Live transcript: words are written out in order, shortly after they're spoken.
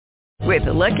With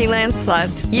the Lucky Land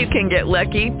Slots, you can get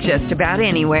lucky just about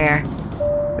anywhere.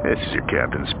 This is your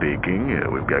captain speaking.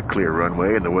 We've got clear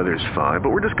runway and the weather's fine,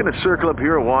 but we're just going to circle up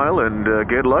here a while and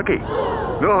get lucky.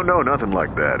 No, nothing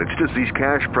like that. It's just these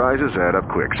cash prizes add up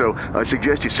quick. So I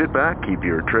suggest you sit back, keep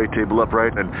your tray table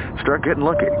upright, and start getting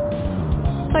lucky.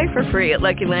 Play for free at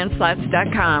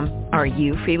LuckyLandSlots.com. Are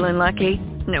you feeling lucky?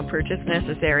 No purchase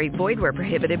necessary. Void where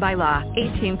prohibited by law.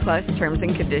 18 plus terms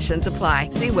and conditions apply.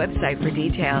 See website for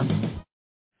details.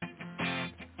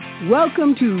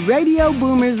 Welcome to Radio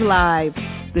Boomers Live,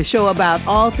 the show about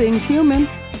all things human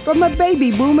from a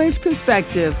baby boomer's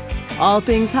perspective. All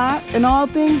things hot and all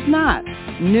things not.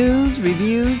 News,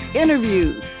 reviews,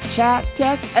 interviews, chat,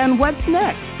 text, and what's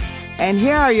next. And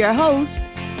here are your hosts,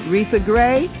 Retha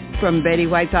Gray from Betty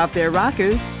White's Off Their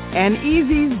Rockers and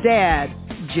Easy's dad,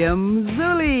 Jim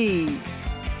Zuley.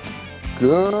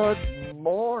 Good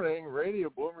morning,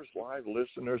 Radio Boomers Live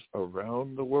listeners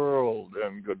around the world,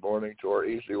 and good morning to our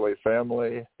eZWay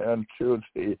family and to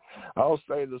the, I'll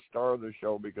say the star of the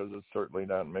show because it's certainly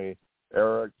not me,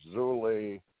 Eric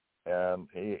Zuley, and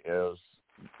he is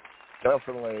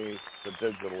definitely the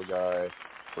digital guy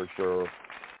for sure.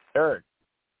 Eric,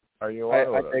 are you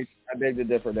on with us? I beg to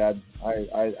differ, Dad.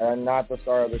 I'm not the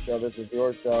star of the show. This is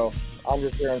your show. I'm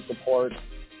just here in support,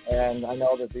 and I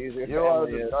know that the eZWay family are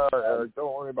the star, Eric.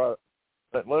 Don't worry about it.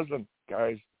 But listen,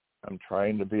 guys, I'm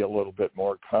trying to be a little bit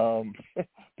more calm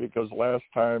because last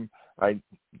time I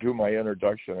do my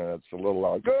introduction and it's a little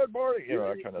loud. Good morning,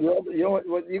 that kind of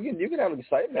thing. You can have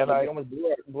excitement. And you almost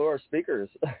blew our speakers.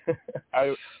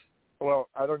 I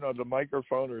don't know, the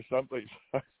microphone or something.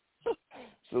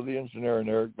 So the engineer and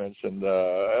Eric mentioned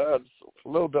it's a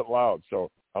little bit loud,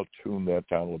 so I'll tune that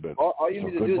down a little bit. All you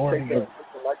need to do is take the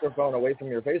microphone away from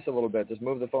your face a little bit. Just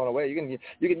move the phone away. You can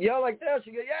yell like this.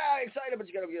 You get excited, but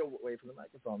you got to get away from the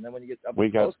microphone. Then when you get up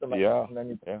close to the microphone, then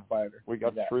you get quieter. We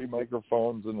got 3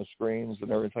 microphones and the screens and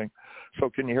everything. So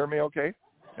can you hear me okay?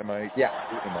 Yeah,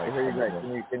 I hear you great.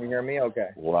 Can you hear me okay?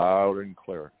 Loud and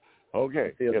clear.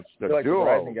 Okay, it's the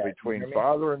duo between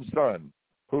father and son.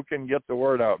 Who can get the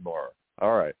word out more?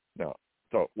 All right, now.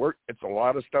 So it's a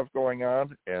lot of stuff going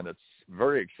on, and it's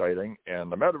very exciting.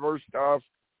 And the metaverse stuff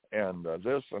and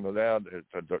this and that,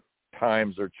 the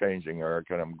times are changing, Eric.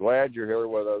 And I'm glad you're here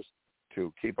with us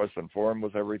to keep us informed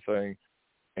with everything.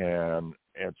 And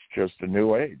it's just a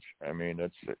new age. I mean,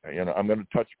 I'm going to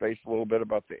touch base a little bit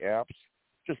about the apps,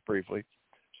 just briefly.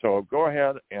 So go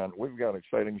ahead, and we've got an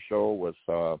exciting show with,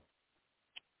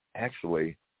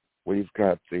 we've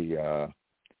got the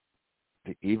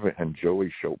Eva and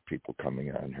Joey show people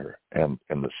coming on here, and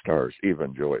the stars, Eva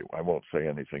and Joey. I won't say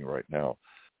anything right now,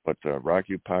 but Rock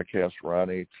You Podcast,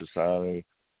 Ronnie Chisani,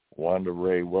 Wanda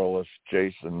Ray Willis,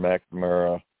 Jason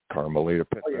McNamara, Carmelita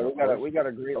Pitt. Oh, yeah, we got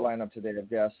a great lineup today of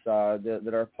guests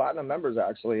that are platinum members,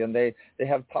 actually, and they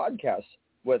have podcasts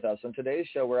with us. And today's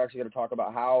show, we're actually going to talk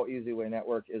about how eZWay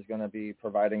Network is going to be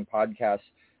providing podcasts,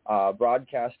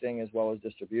 broadcasting, as well as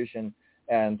distribution.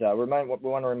 And we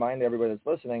want to remind everybody that's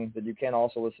listening that you can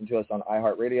also listen to us on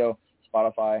iHeartRadio,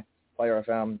 Spotify, Player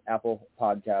FM, Apple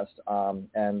Podcast,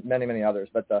 and many, many others.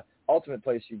 But the ultimate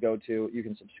place you go to, you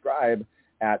can subscribe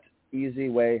at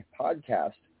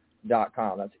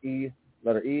eZWayPodcast.com. That's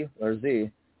letter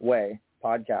Z, way,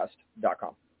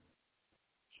 podcast.com.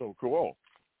 So cool.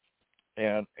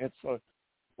 And it's,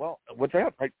 with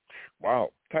that,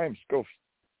 times go.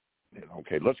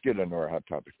 Okay, let's get into our hot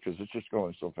topics because it's just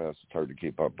going so fast it's hard to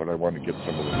keep up, but I want to get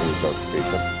some of the news out to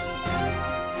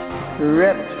people.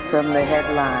 Ripped from the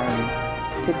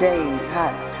headlines, today's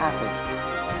hot topic.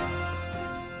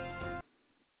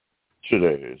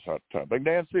 Today's hot topic.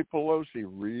 Nancy Pelosi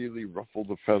really ruffled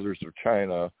the feathers of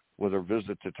China with her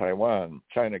visit to Taiwan.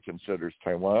 China considers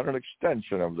Taiwan an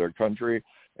extension of their country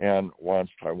and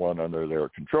wants Taiwan under their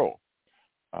control.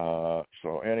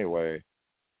 So anyway,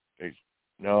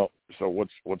 so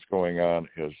what's going on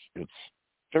is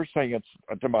they're saying it's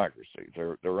a democracy.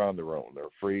 They're on their own. They're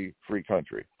a free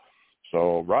country.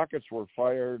 So rockets were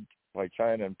fired by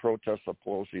China in protest of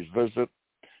Pelosi's visit,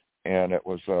 and it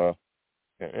was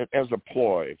as a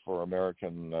ploy for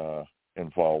American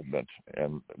involvement,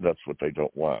 and that's what they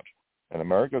don't want. And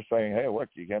America's saying, hey, look,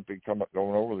 you can't be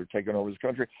going over. They're taking over this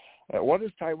country. What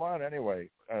is Taiwan anyway?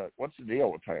 What's the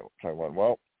deal with Taiwan?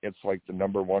 Well, it's like the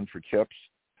number one for chips.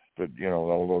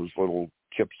 All those little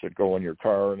chips that go in your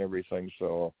car and everything.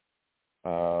 So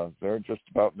they're just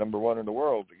about number one in the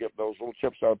world to get those little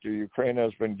chips out there. Ukraine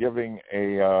has been giving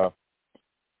a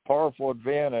powerful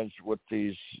advantage with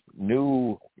these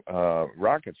new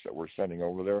rockets that we're sending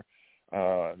over there.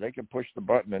 They can push the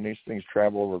button and these things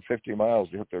travel over 50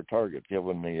 miles to hit their target,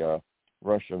 given the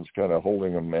Russians kind of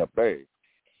holding them at bay.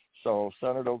 So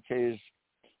Senate okays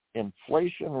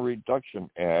Inflation Reduction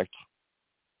Act,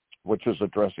 which is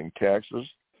addressing taxes,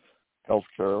 health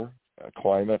care,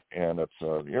 climate, and it's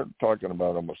you're talking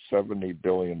about almost $70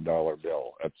 billion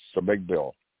bill. It's a big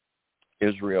bill.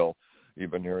 Israel,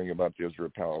 you've been hearing about the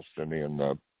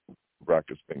Israel-Palestinian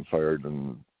rockets being fired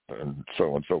and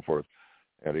so on and so forth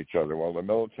at each other. Well, the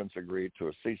militants agreed to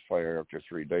a ceasefire after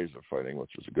 3 days of fighting,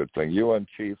 which is a good thing. UN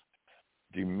chief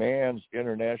demands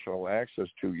international access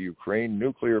to Ukraine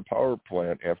nuclear power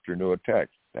plant after new attack.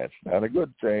 That's not a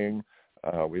good thing.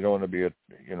 We don't want to be,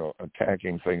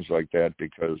 attacking things like that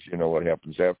because you know what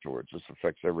happens afterwards. This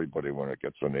affects everybody when it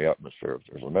gets in the atmosphere if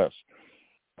there's a mess.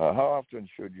 How often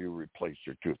should you replace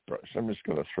your toothbrush? I'm just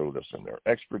going to throw this in there.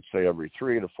 Experts say every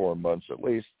 3 to 4 months at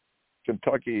least.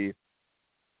 Kentucky,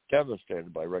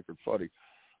 devastated by record flooding.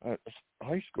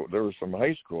 High school. There were some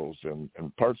high schools and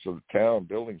parts of the town,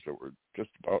 buildings that were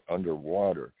just about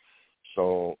underwater.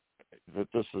 So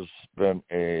this has been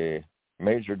a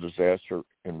major disaster,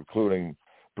 including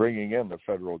bringing in the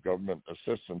federal government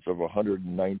assistance of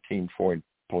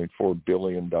 $119.4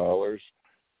 billion.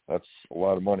 That's a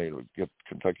lot of money to get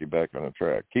Kentucky back on the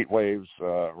track. Heat waves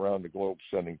around the globe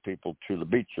sending people to the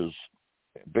beaches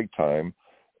big time,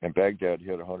 and Baghdad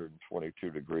hit 122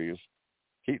 degrees.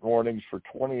 Heat warnings for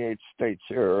 28 states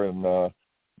here, and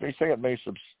they say it may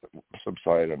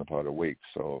subside in about a week,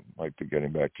 so might be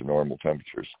getting back to normal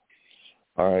temperatures.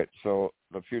 All right, so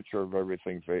the future of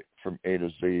everything from A to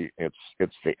Z,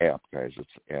 it's the app, guys. It's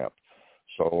the app.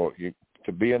 So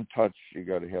to be in touch, you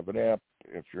got to have an app.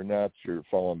 If you're not, you're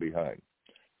falling behind.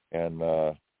 And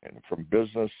from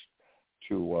business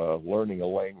to learning a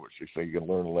language, they say you can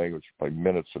learn a language by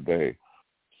minutes a day.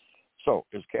 So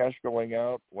is cash going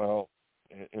out? Well,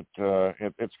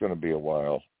 it's going to be a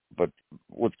while. But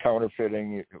with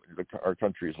counterfeiting, our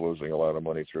country is losing a lot of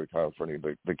money through counterfeiting.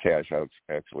 The cash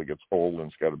actually gets old and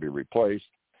it's got to be replaced.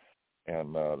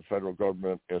 And the federal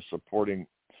government is supporting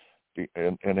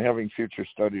and having future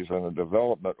studies on the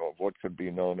development of what could be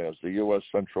known as the U.S.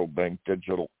 Central Bank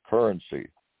digital currency.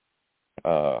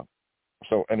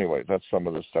 So anyway, that's some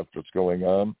of the stuff that's going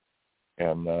on.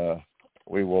 And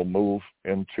we will move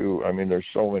into, there's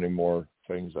so many more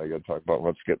things I got to talk about.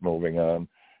 Let's get moving on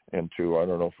into, I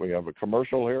don't know if we have a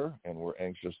commercial here, and we're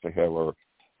anxious to have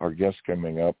our guest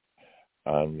coming up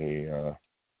on the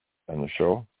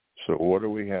show. So what do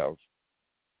we have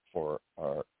for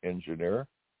our engineer?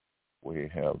 We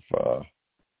have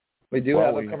we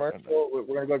have a commercial. We're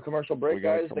going to go to commercial break,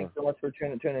 guys. Thanks so much for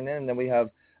tuning in. And then we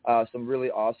have some really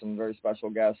awesome, very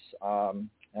special guests. And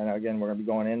again, we're going to be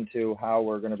going into how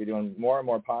we're going to be doing more and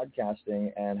more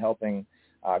podcasting and helping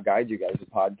guide you guys with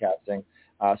podcasting.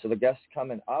 So the guest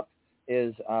coming up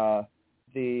is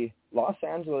the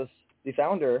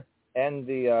founder and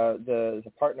the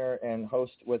partner and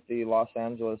host with the Los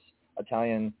Angeles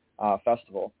Italian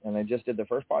Festival. And they just did the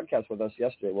first podcast with us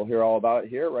yesterday. We'll hear all about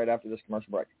it here right after this commercial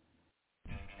break.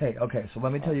 Hey, okay, so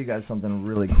let me tell you guys something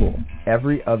really cool.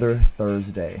 Every other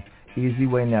Thursday,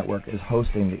 eZWay Network is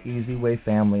hosting the eZWay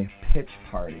Family Pitch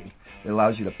Party. It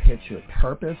allows you to pitch your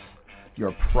purpose,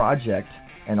 your project,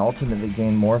 and ultimately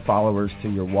gain more followers to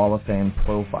your Wall of Fame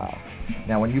profile.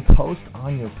 Now, when you post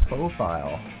on your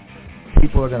profile,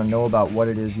 people are going to know about what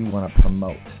it is you want to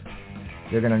promote.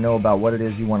 They're going to know about what it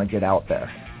is you want to get out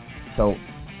there. So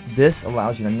this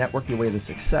allows you to network your way to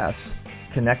success,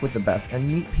 connect with the best, and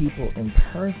meet people in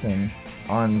person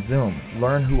on Zoom.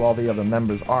 Learn who all the other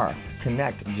members are.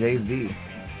 Connect, JV.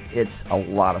 It's a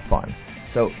lot of fun.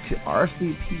 So to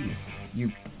RSVP, you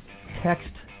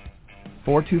text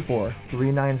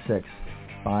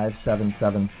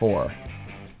 424-396-5774.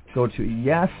 Go to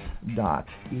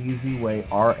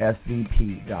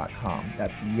yes.eZWayRSVP.com.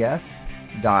 That's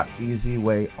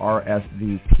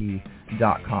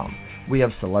yes.eZWayRSVP.com. We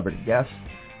have celebrity guests,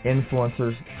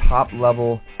 influencers,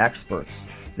 top-level experts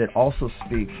that also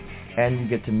speak, and you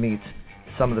get to meet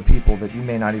some of the people that you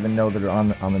may not even know that are on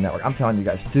the network. I'm telling you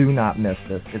guys, do not miss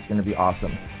this. It's going to be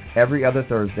awesome. Every other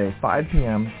Thursday, 5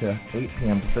 p.m. to 8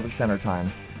 p.m. Pacific Standard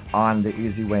Time on the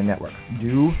eZWay Network.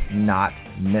 Do not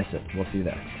miss it. We'll see you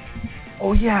there.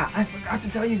 Oh yeah, I forgot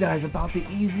to tell you guys about the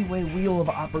eZWay Wheel of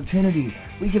Opportunity.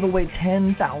 We give away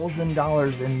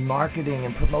 $10,000 in marketing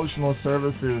and promotional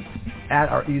services at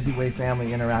our eZWay Family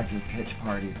Interactive Pitch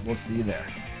Party. We'll see you there.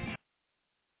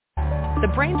 The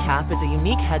BrainTap is a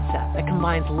unique headset that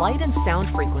combines light and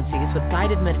sound frequencies with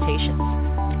guided meditations.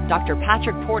 Dr.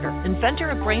 Patrick Porter,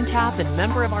 inventor of BrainTap and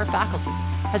member of our faculty,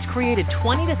 has created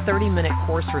 20 to 30-minute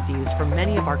course reviews for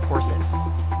many of our courses.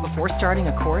 Before starting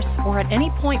a course or at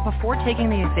any point before taking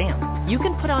the exam, you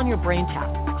can put on your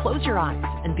BrainTap, close your eyes,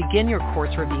 and begin your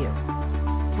course review.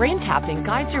 Brain tapping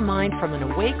guides your mind from an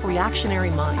awake, reactionary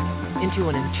mind into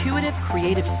an intuitive,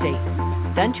 creative state,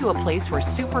 then to a place where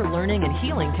super learning and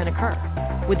healing can occur,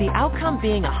 with the outcome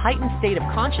being a heightened state of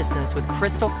consciousness with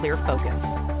crystal clear focus.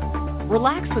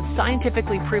 Relax with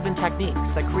scientifically proven techniques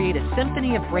that create a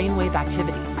symphony of brainwave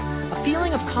activity, a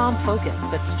feeling of calm focus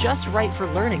that's just right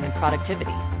for learning and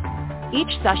productivity.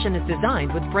 Each session is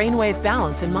designed with brainwave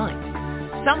balance in mind.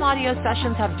 Some audio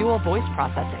sessions have dual voice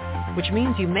processing, which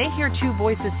means you may hear two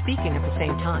voices speaking at the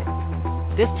same time.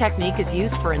 This technique is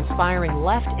used for inspiring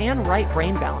left and right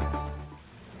brain balance.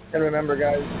 And remember,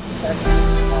 guys, text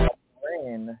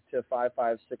BRAIN to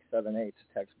 55678.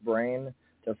 Text BRAIN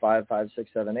to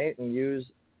 55678 and use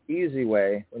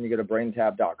eZWay when you go to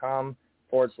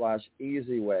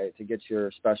braintap.com/eZWay to get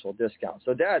your special discount.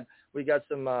 So, Dad, we got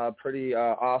some pretty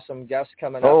awesome guests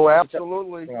coming up. Oh,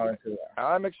 absolutely.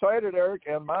 I'm excited, Eric,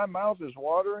 and my mouth is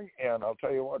watering. And I'll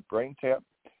tell you what, BrainTap,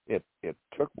 it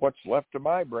took what's left of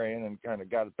my brain and kind of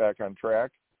got it back on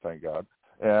track, thank God.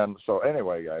 And so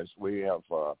anyway, guys, we have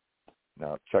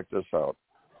now check this out.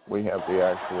 We have the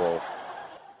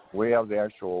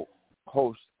actual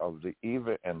host of the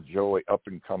Eva and Joey up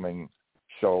and coming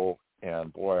show,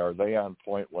 and boy, are they on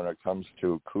point when it comes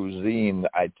to cuisine,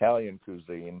 Italian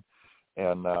cuisine.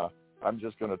 And I'm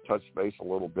just going to touch base a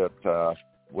little bit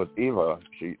with Eva.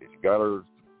 She got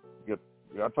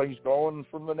things going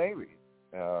from the Navy.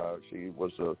 She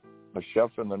was a chef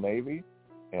in the Navy,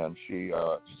 and she's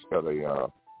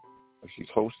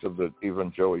host of the Eva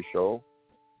and Joey show,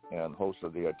 and host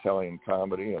of the Italian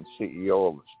comedy, and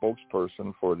CEO,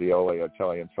 spokesperson for the LA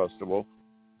Italian Festival.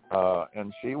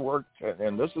 And she worked,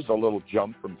 and this is a little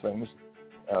jump from things,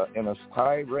 in a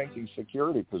high-ranking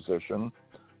security position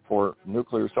for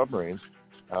nuclear submarines.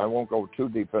 I won't go too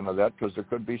deep into that because there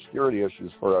could be security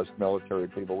issues for us military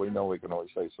people. We know we can only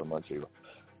say so much, Eva.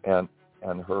 And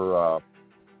her,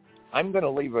 I'm going to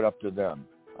leave it up to them.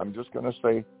 I'm just going to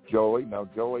say Joey. Now,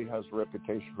 Joey has a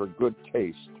reputation for good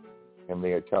taste in the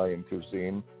Italian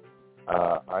cuisine.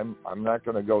 I'm not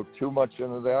going to go too much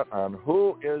into that on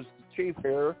who is the chief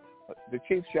here, the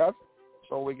chief chef.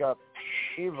 So we got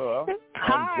Eva and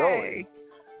Joey.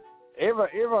 Eva.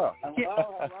 Hello.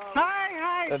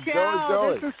 Hi,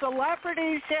 Joey. This is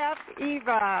Celebrity Chef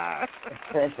Eva.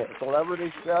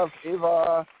 Celebrity Chef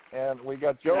Eva, and we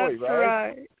got Joey, That's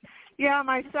right? Yeah,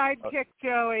 my sidekick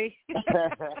Joey.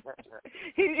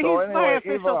 He's anyway, my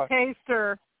official Eva,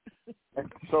 taster.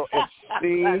 So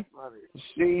it's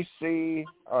CC,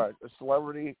 all right, the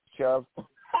Celebrity Chef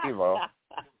Eva.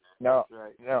 Now,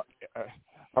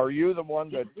 are you the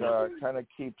one that kind of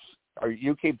keeps?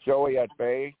 You keep Joey at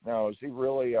bay? Now, is he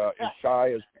really as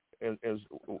shy as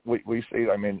we see?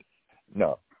 I mean,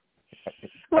 no.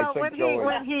 Well, when he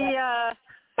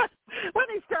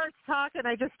starts talking,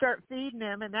 I just start feeding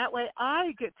him, and that way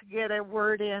I get to get a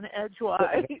word in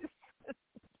edgewise.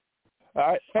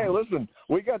 Hey, listen,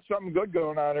 we got something good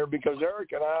going on here because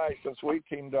Eric and I, since we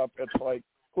teamed up, it's like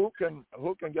who can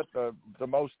get the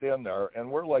most in there, and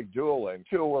we're like dueling.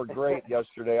 Two were great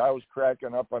yesterday. I was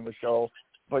cracking up on the show,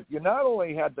 but you not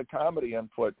only had the comedy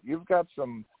input, you've got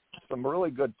some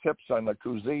really good tips on the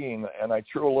cuisine, and I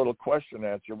threw a little question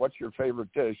at you. What's your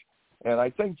favorite dish? And I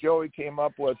think Joey came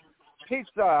up with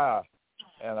pizza,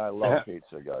 and I love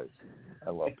pizza, guys. I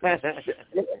love pizza.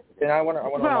 And I want to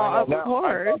remind all that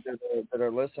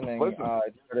are listening, go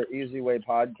to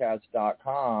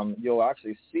eZWayPodcast.com. You'll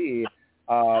actually see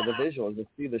the visuals. You'll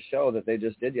see the show that they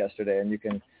just did yesterday, and you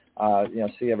can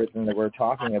see everything that we're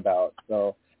talking about.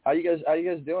 So how you guys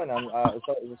doing? I'm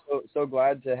so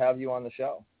glad to have you on the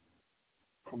show.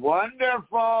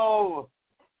 Wonderful.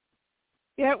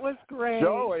 It was great.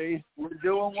 Joey, we're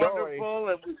doing wonderful,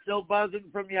 and we're still buzzing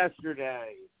from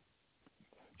yesterday.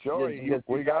 Joey,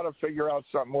 we got to figure out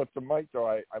something with the mic, though.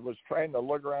 I was trying to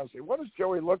look around and say, what does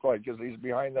Joey look like? Because he's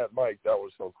behind that mic. That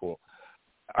was so cool.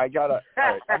 All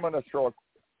right, I'm going to throw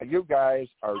you guys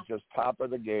are just top of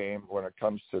the game when it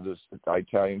comes to this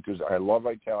Italian, because I love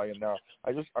Italian. Now,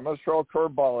 I'm going to throw a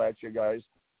curveball at you guys.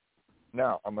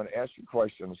 Now, I'm going to ask you a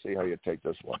question and see how you take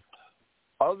this one.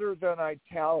 Other than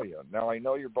Italian, now I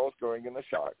know you're both going in the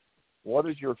shock. What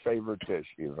is your favorite dish,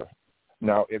 Eva?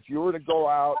 Now, if you were to go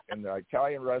out and the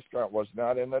Italian restaurant was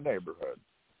not in the neighborhood,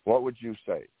 what would you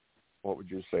say? What would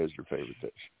you say is your favorite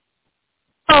dish?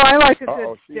 Oh, I like a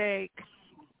good steak.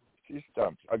 She's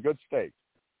stumped. A good steak.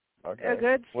 Okay. A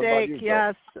good What about steak, you,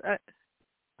 yes.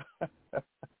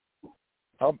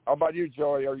 How about you,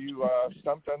 Joey? Are you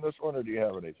stumped on this one, or do you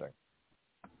have anything?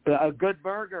 A good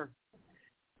burger.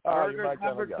 Burger's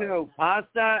number two.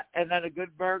 Pasta, and then a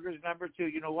good burger's number two.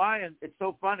 You know why? And it's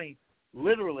so funny.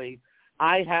 Literally,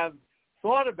 I have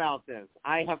thought about this.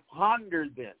 I have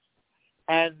pondered this.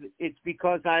 And it's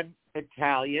because I'm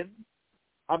Italian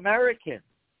American.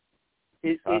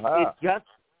 It just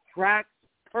tracks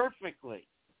perfectly.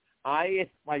 My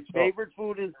favorite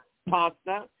food is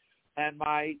pasta, and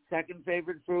my second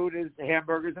favorite food is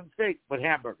hamburgers and steak, but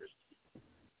hamburgers.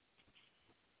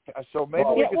 So maybe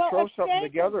we could throw something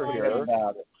together here.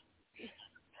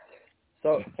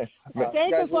 So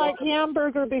steak is like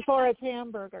hamburger before it's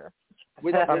hamburger.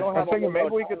 I'm thinking maybe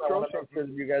we could throw something. Because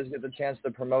you guys get the chance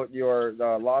to promote your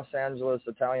Los Angeles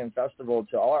Italian Festival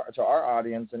to our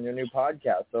audience and your new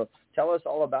podcast. So tell us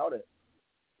all about it.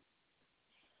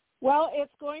 Well,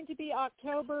 it's going to be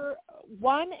October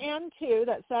 1 and 2,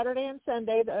 that's Saturday and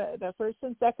Sunday, the 1st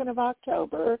and 2nd of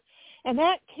October. And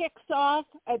that kicks off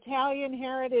Italian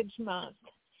Heritage Month.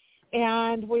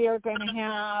 And we are going to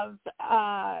have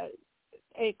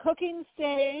a cooking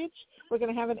stage. We're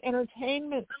going to have an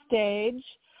entertainment stage.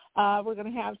 We're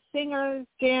going to have singers,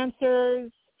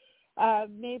 dancers,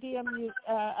 maybe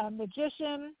a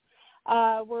magician.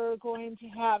 We're going to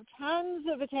have tons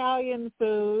of Italian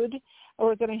food.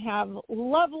 We're going to have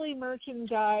lovely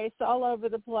merchandise all over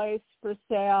the place for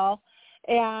sale.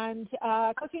 And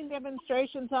cooking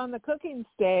demonstrations on the cooking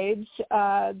stage,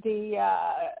 the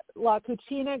La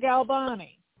Cucina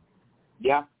Galbani.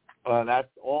 Yeah, that's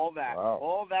all that. Wow.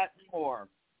 All that and more.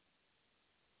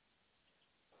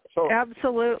 So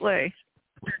Absolutely.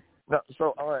 No,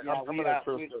 so all right, I'm going to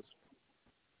throw this.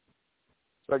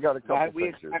 So I got a couple we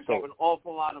things here. expect to have an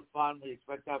awful lot of fun. We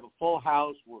expect to have a full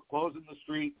house. We're closing the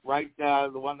street, right,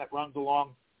 the one that runs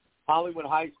along Hollywood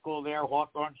High School there,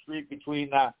 Hawthorne Street,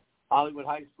 between Hollywood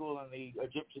High School and the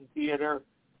Egyptian Theater.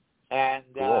 And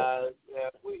cool.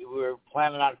 We're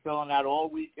planning on filling that all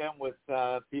weekend with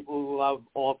people who love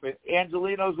all things,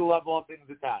 Angelinos who love all things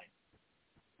Italian.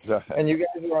 And you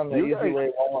guys are on the eZWay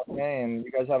Wall of Fame.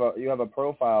 You have a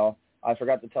profile. I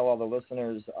forgot to tell all the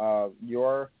listeners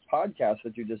your podcast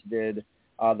that you just did,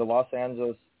 the Los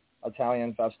Angeles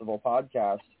Italian Festival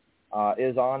podcast,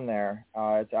 is on there.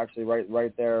 It's actually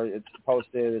right there. It's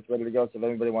posted. It's ready to go. So if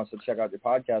anybody wants to check out your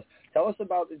podcast, tell us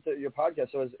about your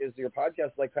podcast. So is your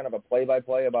podcast like kind of a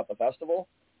play-by-play about the festival?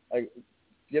 Like,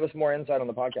 give us more insight on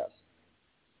the podcast.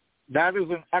 That is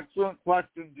an excellent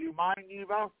question. Do you mind,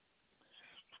 Eva?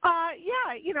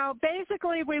 Yeah,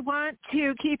 basically we want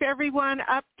to keep everyone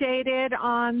updated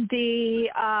on the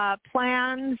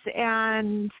plans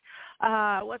and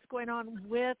what's going on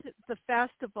with the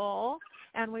festival,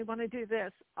 and we want to do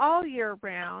this all year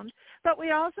round. But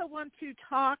we also want to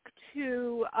talk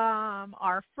to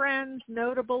our friends,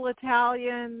 notable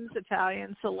Italians,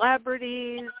 Italian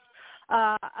celebrities,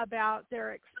 about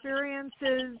their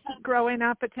experiences growing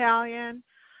up Italian.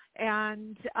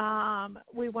 And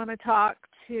we want to talk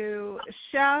to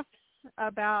chefs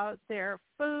about their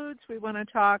foods. We want to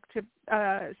talk to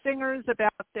singers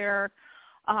about their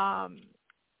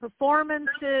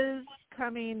performances,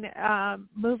 coming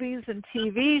movies and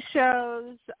TV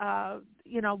shows,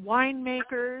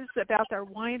 winemakers about their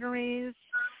wineries,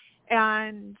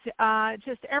 and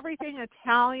just everything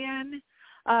Italian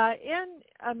in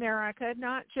America,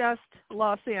 not just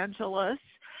Los Angeles.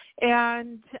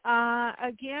 And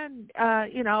again,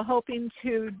 hoping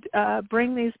to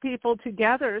bring these people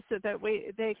together so that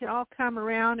they can all come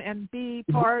around and be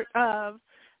part of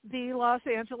the Los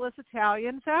Angeles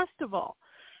Italian Festival.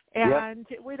 And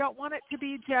we don't want it to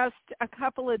be just a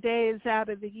couple of days out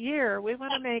of the year. We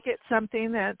want to make it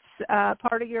something that's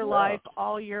part of your life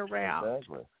all year round.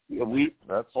 Exactly. Yeah,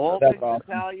 that's awesome.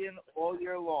 Italian all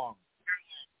year long.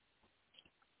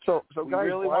 So we guys,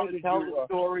 really want to tell the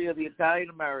story of the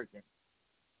Italian American.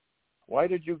 Why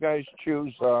did you guys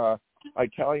choose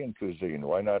Italian cuisine?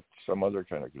 Why not some other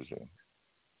kind of cuisine?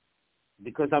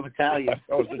 Because I'm Italian.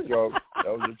 That was a joke.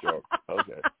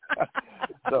 Okay.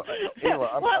 So, anyway,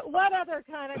 what other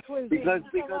kind of cuisine? Because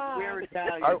we're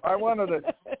Italian. I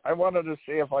wanted to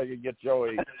see if I could get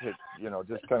Joey to,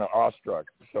 just kind of awestruck.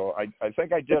 So I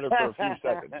think I did it for a few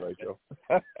seconds, right, Joe?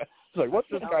 It's like, what's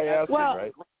this guy asking,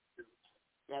 right?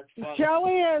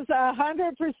 Joey is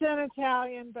 100%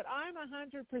 Italian, but I'm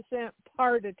 100%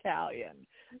 part Italian.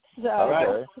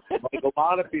 So, like a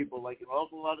lot of people, like an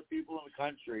awful lot of people in the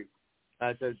country.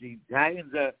 So the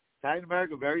Italians, Italian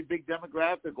America, very big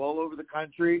demographic all over the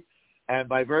country, and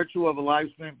by virtue of a live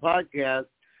stream podcast,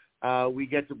 we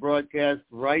get to broadcast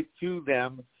right to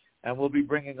them, and we'll be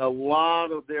bringing a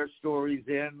lot of their stories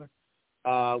in.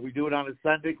 We do it on a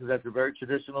Sunday because that's a very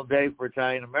traditional day for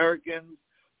Italian Americans,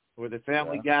 where the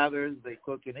family gathers, they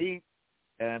cook and eat,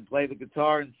 and play the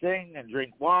guitar and sing and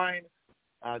drink wine.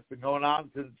 It's been going on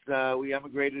since we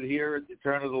emigrated here at the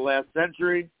turn of the last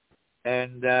century,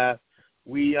 and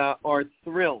we are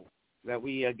thrilled that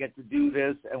we get to do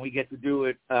this, and we get to do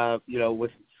it,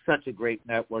 with such a great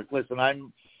network. Listen,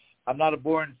 I'm not a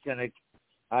born cynic.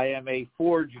 I am a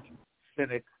forged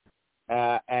cynic,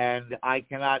 and I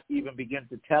cannot even begin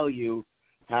to tell you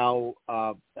how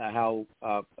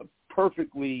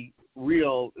perfectly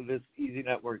real this Easy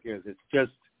Network is. It's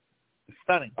just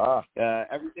stunning.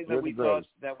 Everything that we thought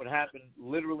that would happen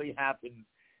literally happened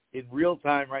in real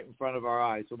time right in front of our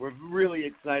eyes. So we're really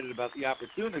excited about the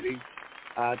opportunity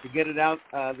to get it out,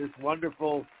 this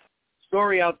wonderful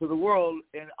story out to the world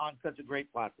on such a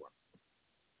great platform.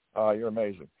 You're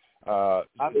amazing. I'm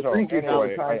a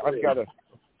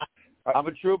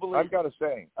true believer. I've got a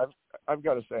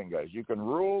saying, guys. You can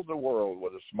rule the world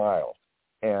with a smile,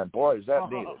 and boy, is that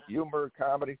needed. Humor,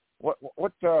 comedy. Where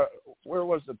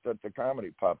was it that the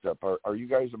comedy popped up? Are you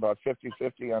guys about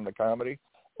 50-50 on the comedy,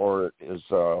 or is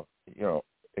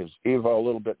Eva a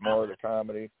little bit more of the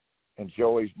comedy, and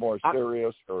Joey's more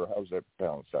serious, or how's that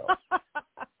balance out?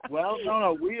 Well,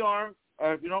 no, we are.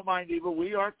 If you don't mind, Eva,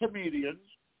 we are comedians.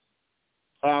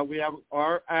 We have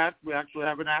our act. We actually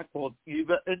have an act called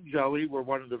Eva and Joey. We're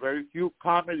one of the very few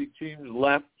comedy teams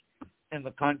left in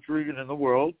the country and in the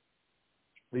world.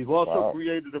 We've also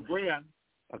created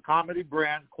a comedy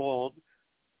brand called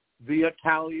The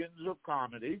Italians of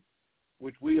Comedy,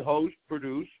 which we host,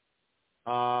 produce.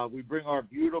 We bring our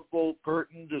beautiful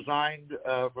curtain designed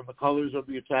from the colors of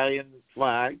the Italian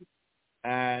flag.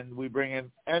 And we bring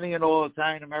in any and all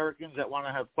Italian Americans that want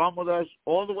to have fun with us,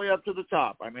 all the way up to the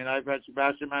top. I mean, I've had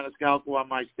Sebastian Maniscalco on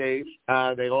my stage.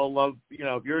 They all love,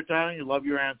 if you're Italian, you love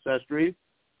your ancestry.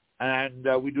 And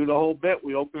we do the whole bit.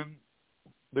 We open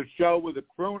the show with a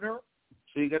crooner,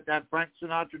 so you get that Frank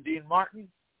Sinatra, Dean Martin,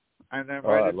 and then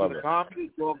right into the comedy.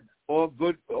 It's all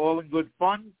good, all in good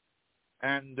fun,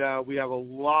 and we have a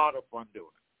lot of fun doing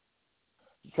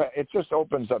it. It just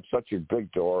opens up such a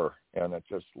big door, and it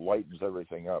just lightens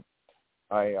everything up.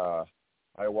 I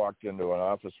walked into an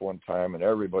office one time, and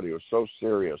everybody was so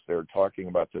serious. They were talking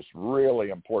about this really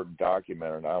important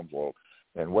document in an envelope,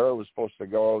 and where it was supposed to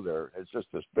go. It's just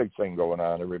this big thing going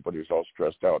on. Everybody was all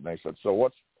stressed out, and I said, "So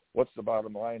what's the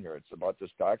bottom line here? It's about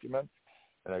this document."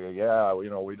 And I go, "Yeah, we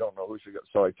don't know who should go."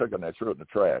 So I took it and I threw it in the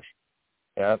trash.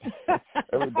 And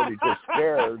everybody just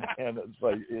stared, and it's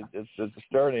like it's just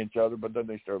staring at each other, but then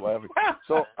they start laughing.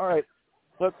 So, all right,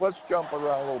 let's jump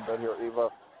around a little bit here, Eva.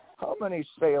 How many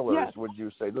sailors would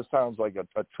you say? This sounds like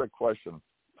a trick question.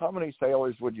 How many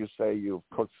sailors would you say you've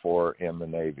cooked for in the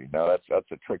Navy? Now that's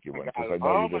a tricky one because I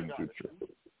know you didn't do true.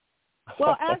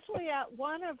 Well, actually, at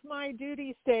one of my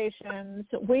duty stations,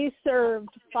 we served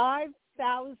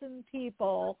 5,000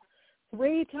 people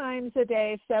 3 times a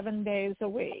day, 7 days a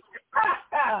week.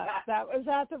 That was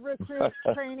at the Recruit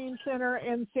Training Center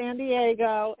in San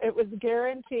Diego. It was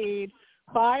guaranteed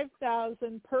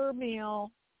 5,000 per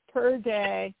meal, per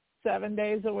day, 7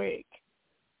 days a week.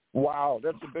 Wow,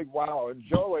 that's a big wow. And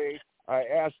Joey, I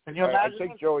asked, I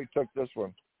think Joey took this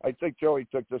one.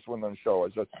 on the show. I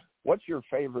said, what's your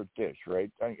favorite dish,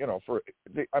 right?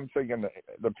 I'm thinking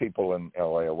the people in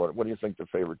L.A., what do you think the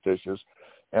favorite dish is?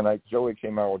 And Joey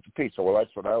came out with the pizza. Well,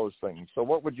 that's what I was thinking. So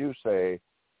what would you say,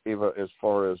 Eva, as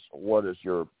far as what is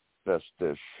your best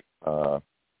dish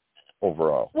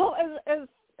overall? Well,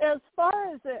 as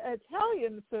far as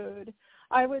Italian food,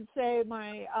 I would say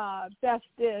my best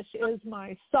dish is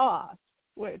my sauce,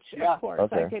 which, of course,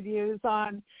 I could use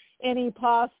on any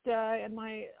pasta and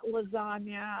my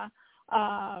lasagna.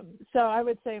 So I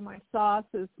would say my sauce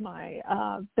is my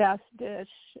best dish.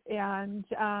 And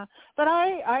but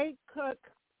I cook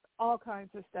all kinds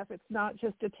of stuff. It's not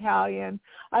just Italian.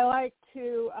 I like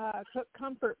to cook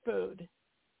comfort food.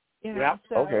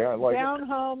 I like down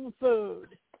home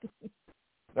food.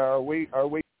 Are we?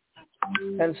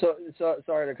 And so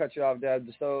sorry to cut you off, Deb.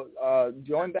 So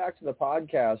going back to the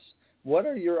podcast, what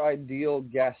are your ideal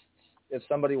guests if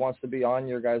somebody wants to be on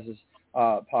your guys'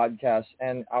 podcast,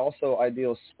 and also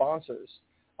ideal sponsors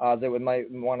that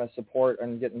might want to support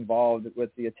and get involved with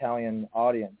the Italian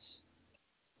audience?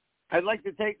 I'd like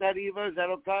to take that, Eva. Is that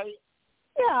okay?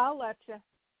 Yeah, I'll let you.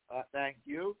 Thank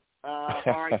you.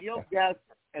 Our ideal guest,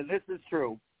 and this is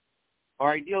true,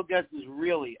 our ideal guest is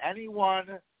really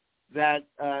anyone that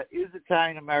is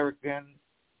Italian-American,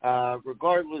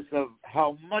 regardless of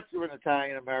how much of an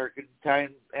Italian-American,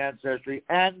 Italian ancestry,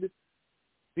 and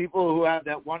people who have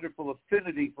that wonderful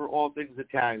affinity for all things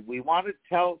Italian. We want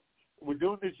to we're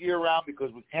doing this year-round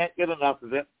because we can't get enough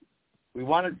of it. We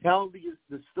want to tell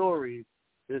the story,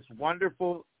 this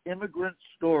wonderful immigrant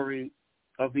story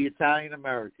of the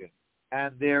Italian-American.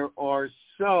 And there are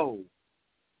so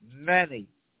many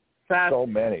facets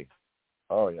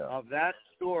of that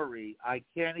story, I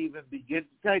can't even begin to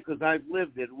tell you because I've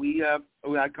lived it.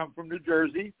 I come from New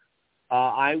Jersey.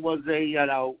 I was a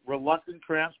reluctant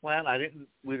transplant. I didn't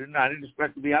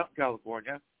expect to be out in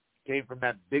California. Came from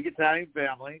that big Italian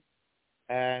family,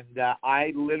 and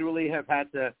I literally have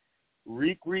had to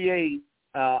recreate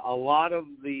a lot of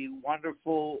the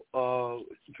wonderful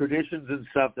traditions and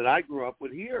stuff that I grew up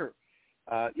with here,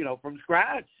 from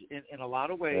scratch in a lot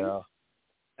of ways. Yeah.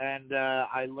 And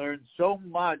I learned so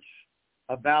much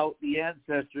about the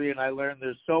ancestry, and I learned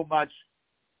there's so much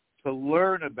to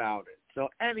learn about it. So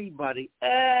anybody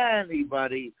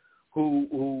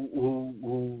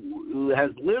who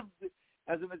has lived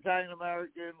as an Italian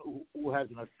American, who has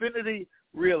an affinity,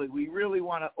 we really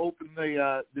want to open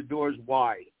the doors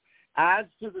wide. As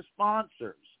to the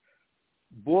sponsors,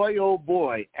 boy, oh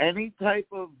boy, any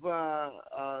type of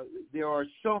there are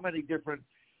so many different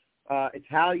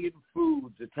Italian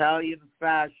foods, Italian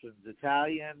fashions,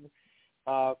 Italian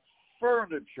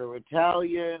furniture,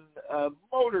 Italian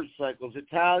motorcycles,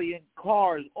 Italian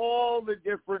cars, all the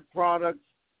different products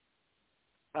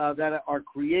that are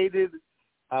created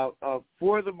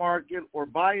for the market or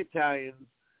by Italians.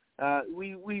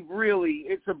 We really,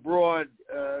 it's a broad,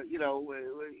 it's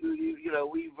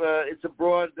a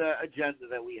broad agenda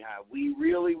that we have. We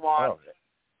really want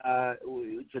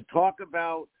to talk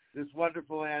about this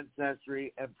wonderful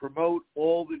ancestry and promote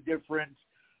all the different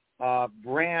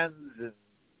brands and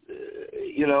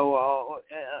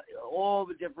all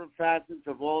the different facets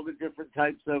of all the different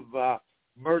types of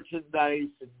merchandise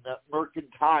and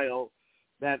mercantile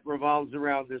that revolves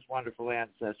around this wonderful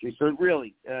ancestry. So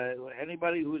really,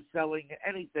 anybody who is selling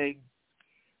anything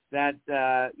that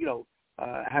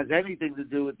has anything to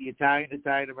do with the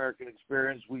Italian-American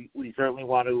experience, we certainly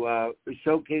want to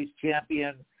showcase,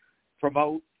 champion,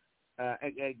 promote,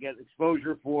 and get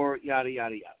exposure for, yada,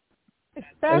 yada, yada.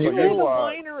 Especially the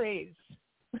wineries.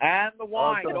 And the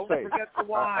wine. Don't forget the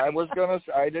wine.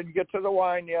 I didn't get to the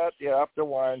wine yet. Yeah, after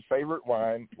wine, favorite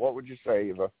wine. What would you say,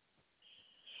 Eva?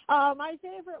 My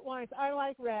favorite wines, I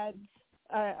like reds.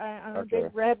 I'm a big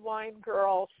red wine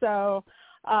girl. So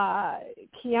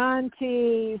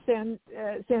Chianti,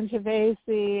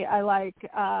 Sangiovese. I like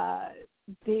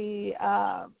the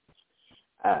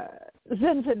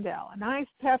Zinfandel, a nice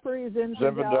peppery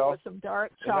Zinfandel with some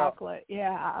dark chocolate.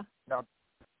 Yeah.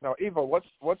 Now, Eva, what's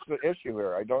the issue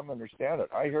here? I don't understand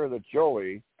it. I hear that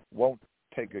Joey won't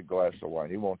take a glass of wine.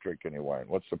 He won't drink any wine.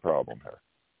 What's the problem here?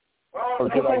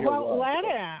 Because I won't let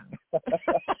him.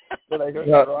 Did I hear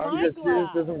that wrong? He just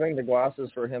doesn't bring the glasses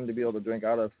for him to be able to drink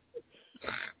out of.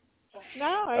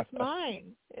 No, it's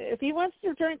mine. If he wants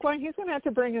to drink wine, he's going to have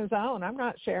to bring his own. I'm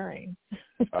not sharing.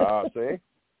 See?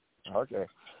 Okay.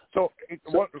 So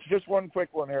just one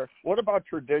quick one here. What about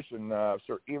tradition,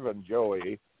 Sir Eva and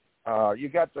Joey? You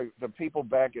got the people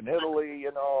back in Italy,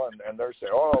 and they're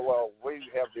saying, oh, well, we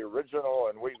have the original,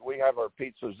 and we have our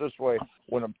pizzas this way.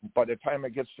 By the time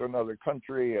it gets to another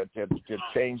country, it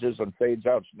changes and fades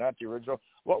out. It's not the original.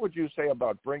 What would you say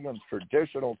about bringing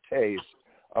traditional taste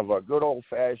of a good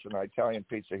old-fashioned Italian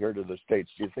pizza here to the States?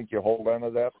 Do you think you hold on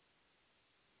to that?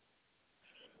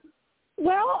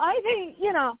 Well, I think,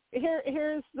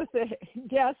 here's the thing.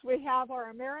 Yes, we have our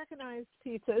Americanized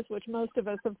pizzas, which most of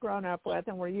us have grown up with,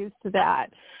 and we're used to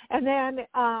that. And then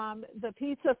the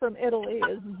pizza from Italy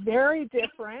is very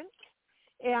different.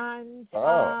 And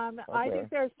I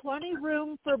think there's plenty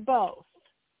room for both.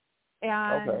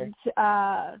 And,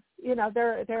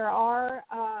 there are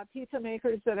pizza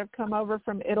makers that have come over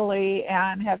from Italy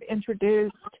and have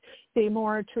introduced the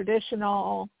more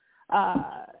traditional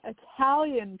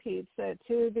Italian pizza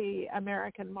to the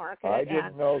American market. I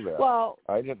didn't know that. Well,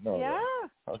 I didn't know that.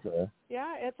 Okay.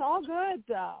 Yeah, it's all good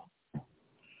though.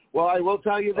 Well, I will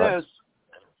tell you this.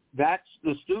 That's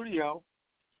the studio.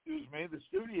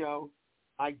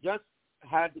 I just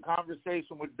had the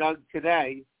conversation with Doug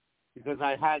today because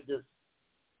I had this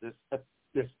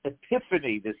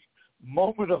epiphany, this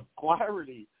moment of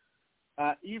clarity.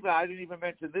 Eva, I didn't even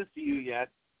mention this to you yet.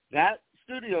 That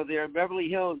studio there in Beverly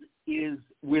Hills is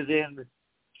within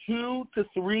 2 to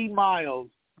 3 miles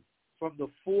from the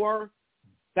 4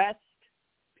 best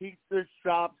pizza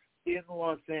shops in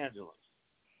Los Angeles.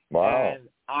 Wow. And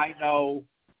I know,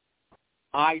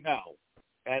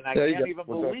 and I can't even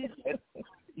believe it.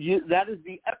 That is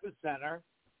the epicenter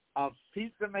of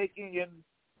pizza making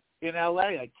in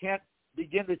L.A. I can't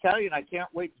begin to tell you, and I can't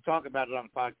wait to talk about it on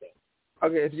the podcast.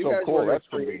 Okay, if you guys were to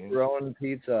create your own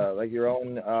pizza, like your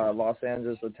own Los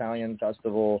Angeles Italian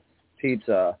Festival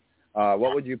pizza,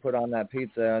 what would you put on that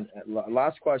pizza?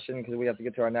 Last question, because we have to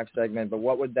get to our next segment, but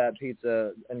what would that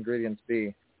pizza ingredients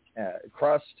be?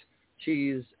 Crust,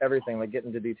 cheese, everything, like get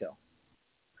into detail.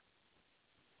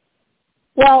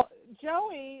 Well,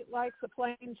 Joey likes a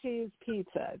plain cheese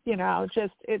pizza,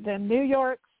 just the New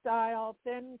York style,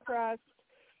 thin crust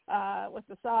with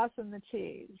the sauce and the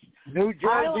cheese. New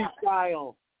Jersey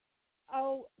style.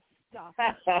 Oh, stop.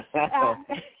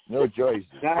 No Jersey.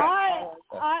 I'm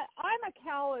a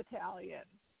Cal Italian.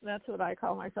 That's what I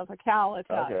call myself, a Cal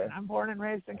Italian. Okay. I'm born and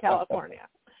raised in California.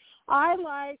 I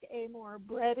like a more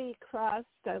bready crust.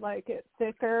 I like it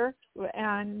thicker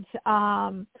and,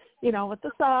 with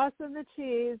the sauce and the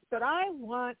cheese, but I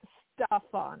want stuff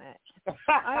on it.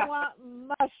 I want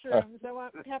mushrooms. I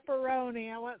want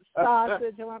pepperoni. I want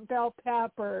sausage. I want bell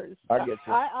peppers. I get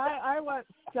you. I want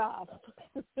stuff.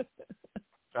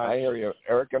 I hear you.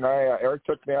 Eric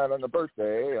took me out on the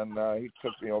birthday, and he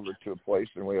took me over to a place,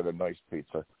 and we had a nice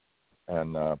pizza.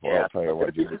 And I'll tell you what.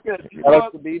 I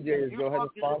like the BJ's. Go ahead and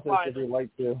sponsor us if you'd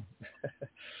like to.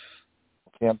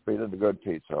 Can't beat the good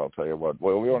pizza, I'll tell you what.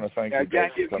 Well, we want to thank you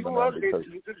guys for coming on.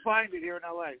 You can find it here in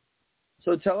L.A.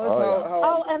 So tell us how.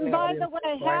 Oh, and by the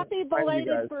way, happy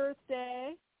belated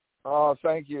birthday. Oh,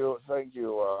 thank you,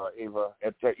 Eva.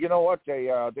 You know what?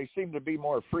 They seem to be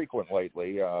more frequent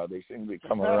lately. They seem to be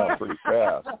coming around pretty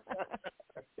fast.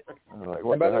 Like,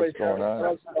 what the heck's going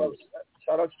on?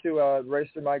 Shout outs to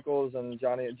Racer Michaels and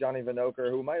Johnny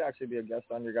Vinoker, who might actually be a guest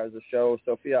on your guys' show.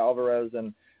 Sophia Alvarez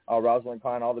and Rosalind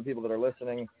Khan, all the people that are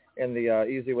listening in the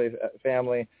eZWay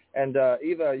family. And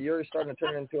Eva, you're starting to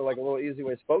turn into like a little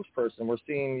eZWay spokesperson. We're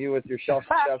seeing you with your chef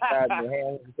hat and your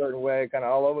hands a certain way, kind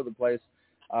of all over the place.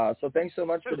 So thanks so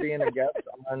much for being a guest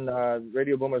on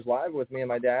Radio Boomers Live with me and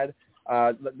my dad.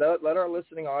 Let our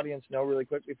listening audience know really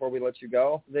quick before we let you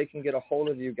go, they can get a hold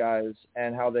of you guys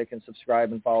and how they can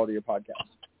subscribe and follow to your podcast.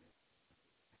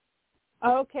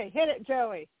 Okay, hit it,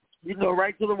 Joey. You can go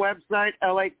right to the website,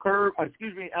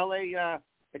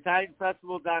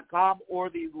 ItalianFestival.com or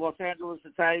the Los Angeles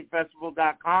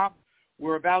ItalianFestival.com.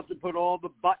 We're about to put all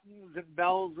the buttons and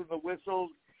bells and the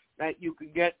whistles that you can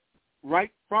get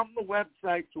right from the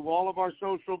website to all of our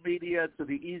social media, to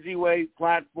the eZWay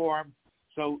platform.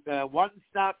 So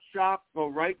one-stop shop, go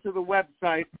right to the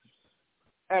website,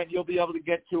 and you'll be able to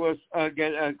get to us,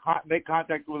 make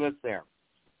contact with us there.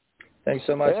 Thanks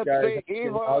so much, guys. It's the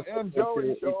Eva and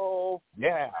Joey show.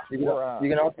 Yeah. You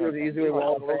can also go to the eZWay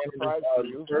Wall of Fame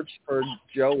and search for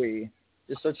Joey.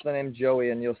 Just search the name Joey,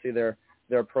 and you'll see their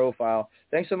profile.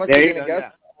 Thanks so much for being a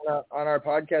guest on our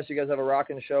podcast. You guys have a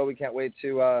rocking show. We can't wait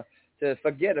to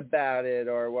forget about it,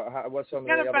 or what's some of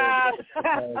the other.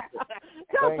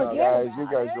 Thank you guys. You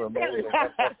guys are amazing.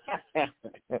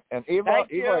 And Eva, I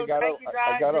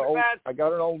got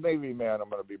an old Navy man I'm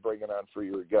going to be bringing on for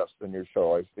your guest in your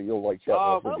show. I think you'll like that.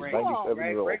 Oh, great.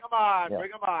 Bring them on.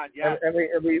 Yeah. And we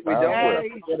don't want to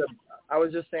forget. I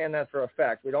was just saying that for a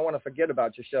fact. We don't want to forget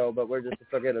about your show, but we're just to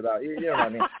forget about you. You know what I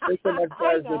mean? Thanks so much,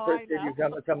 guys. We appreciate you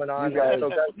coming on.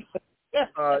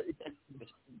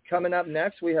 Coming up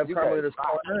next, we have Carmelita's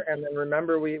Corner, and then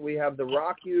remember, we have the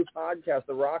Rock U podcast,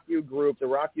 the Rock U group. The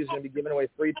Rock U is going to be giving away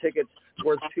free tickets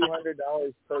worth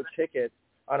 $200 per ticket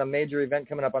on a major event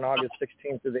coming up on August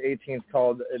 16th through the 18th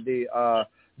called the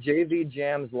JV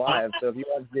Jams Live. So if you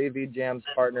want JV Jams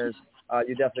partners,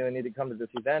 you definitely need to come to this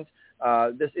event.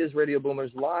 This is Radio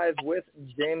Boomers Live with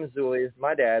James Zuley,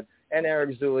 my dad, and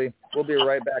Eric Zuley. We'll be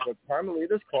right back with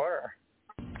Carmelita's Corner.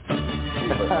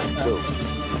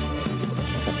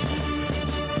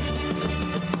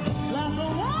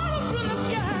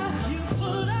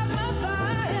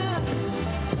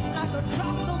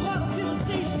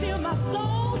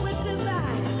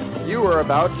 You are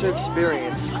about to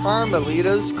experience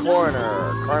Carmelita's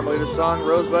Corner. Carmelita's song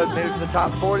Rosebud made it to the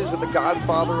top 40s with the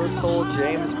godfather of soul,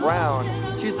 James Brown.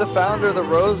 She's the founder of the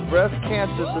Rose Breast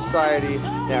Cancer Society.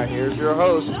 Now here's your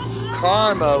host,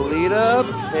 Carmelita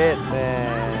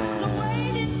Pittman.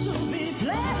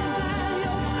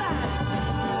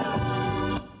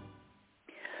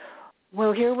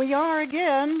 Well, here we are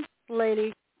again,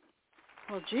 lady.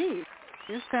 Well, gee,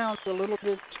 this sounds a little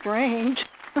bit strange.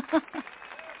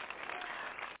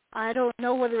 I don't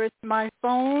know whether it's my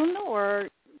phone or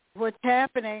what's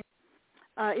happening.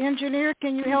 Engineer,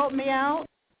 can you help me out?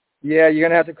 Yeah, you're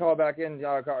gonna have to call back in,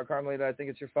 Carmelita. I think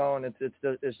it's your phone.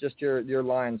 It's just your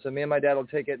line. So me and my dad will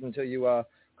take it until you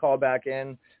call back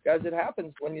in. Guys, it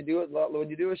happens when you do it. When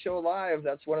you do a show live,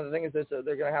 that's one of the things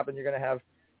they're gonna happen. You're gonna have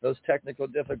those technical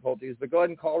difficulties. But go ahead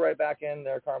and call right back in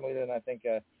there, Carmelita, and I think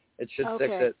it should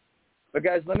fix it. But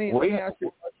guys, let me ask you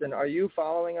a question. Are you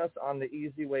following us on the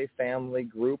eZWay Family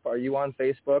group? Are you on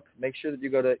Facebook? Make sure that you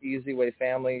go to eZWay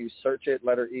Family. You search it,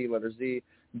 letter E, letter Z,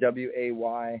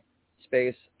 WAY,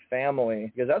 space family,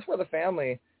 because that's where the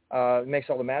family makes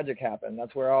all the magic happen.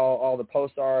 That's where all the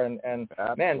posts are. And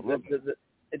man,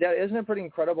 Isn't it pretty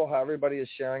incredible how everybody is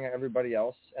sharing everybody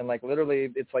else? And like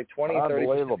literally, it's like 20, 30%.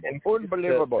 Unbelievable.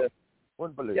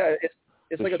 Unbelievable. Yeah,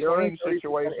 it's like a 20, 30%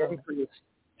 situation increase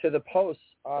to the posts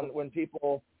on when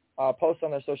people post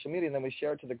on their social media, and then we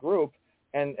share it to the group,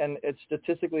 and it's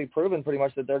statistically proven pretty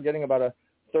much that they're getting about a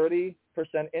 30%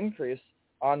 increase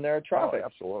on their traffic. Oh,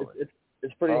 absolutely.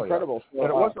 It's pretty incredible. Yeah. So,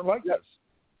 and it wasn't like this.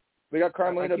 We got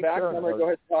Carmelita back. Go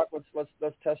ahead and talk.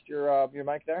 Let's test your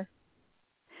mic there.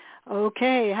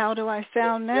 Okay, how do I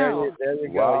sound now? There you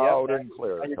go. Loud and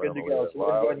clear. You're good to go. So we're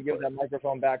going to go ahead and give that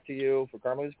microphone back to you for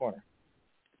Carmelita's Corner.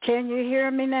 Can you hear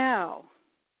me now?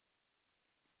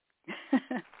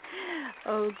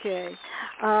 Okay.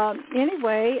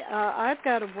 Anyway, I've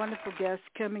got a wonderful guest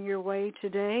coming your way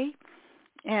today,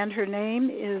 and her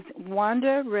name is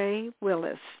Wanda Ray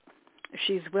Willis.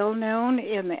 She's well known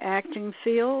in the acting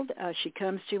field. She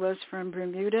comes to us from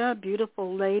Bermuda,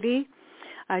 beautiful lady.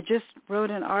 I just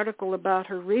wrote an article about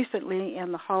her recently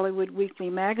in the Hollywood Weekly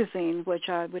magazine, which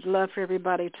I would love for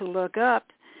everybody to look up.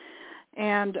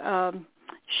 And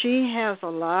she has a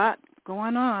lot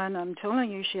going on. I'm telling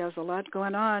you, she has a lot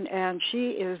going on, and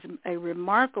she is a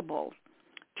remarkable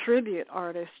tribute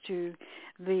artist to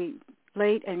the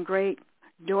late and great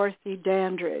Dorothy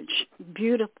Dandridge.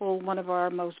 Beautiful, one of our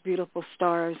most beautiful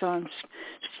stars on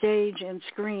stage and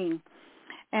screen.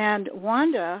 And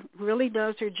Wanda really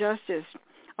does her justice.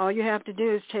 All you have to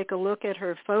do is take a look at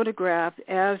her photograph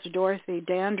as Dorothy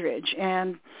Dandridge,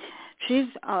 and she's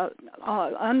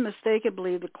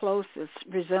unmistakably the closest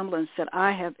resemblance that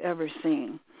I have ever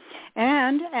seen.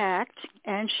 And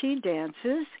she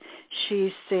dances,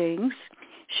 she sings,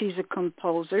 she's a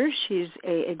composer, she's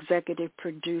an executive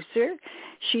producer.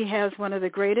 She has one of the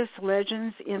greatest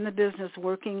legends in the business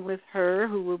working with her,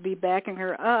 who will be backing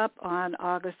her up on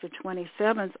August the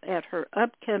 27th at her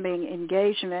upcoming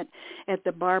engagement at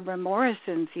the Barbara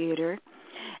Morrison Theater.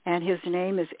 And his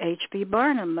name is H.B.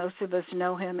 Barnum. Most of us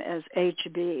know him as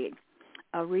H.B.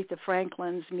 Aretha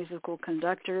Franklin's musical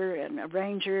conductor and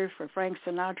arranger for Frank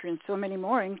Sinatra and so many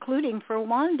more, including for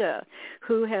Wanda,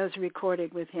 who has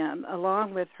recorded with him,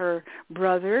 along with her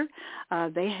brother.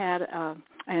 They had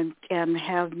and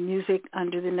have music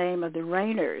under the name of the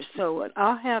Rainers. So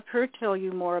I'll have her tell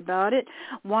you more about it.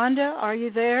 Wanda, are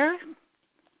you there?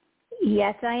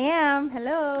 Yes, I am.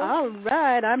 Hello. All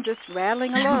right. I'm just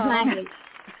rattling along.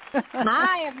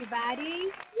 Hi,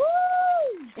 everybody.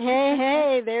 Woo!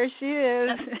 Hey, there she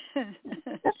is.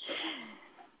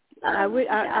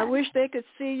 I wish they could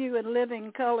see you in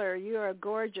living color. You are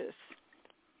gorgeous.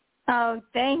 Oh,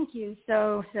 thank you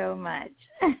so much.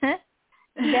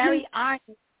 Very honored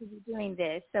to be doing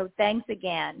this, so thanks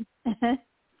again.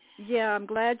 Yeah, I'm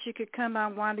glad you could come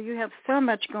on, Wanda. You have so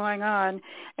much going on.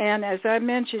 And as I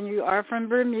mentioned, you are from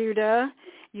Bermuda.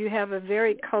 You have a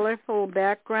very colorful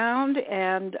background,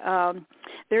 and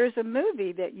there's a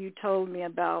movie that you told me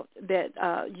about that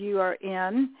you are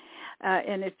in,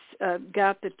 and it's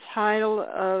got the title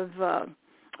of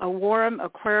A Warm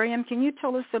Aquarium. Can you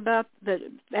tell us about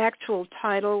the actual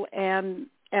title and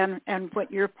what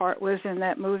your part was in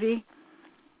that movie?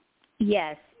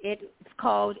 Yes, it's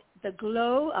called The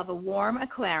Glow of a Warm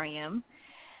Aquarium,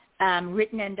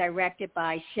 written and directed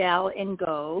by Shell and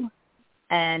Go.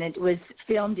 And it was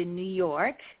filmed in New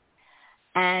York,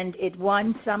 and it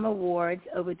won some awards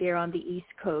over there on the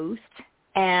East Coast.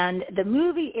 And the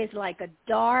movie is like a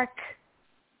dark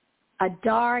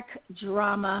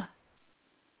drama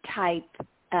type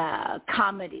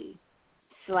comedy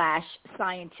 /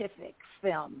 scientific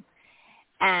film.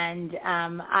 And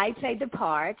I played the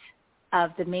part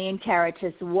of the main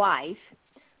character's wife,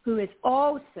 who is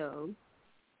also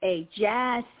a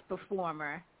jazz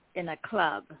performer in a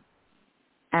club.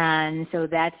 And so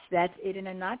that's it in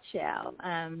a nutshell.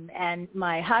 And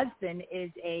my husband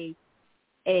is a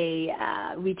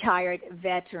retired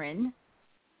veteran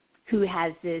who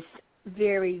has this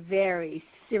very, very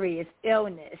serious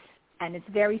illness, and it's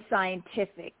very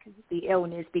scientific, the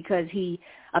illness, because he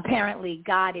apparently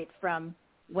got it from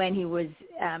when he was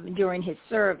during his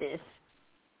service.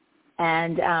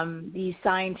 And these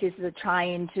scientists are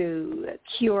trying to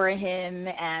cure him,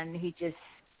 and he just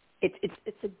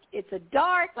it's a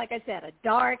dark, like I said, a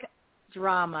dark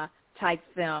drama type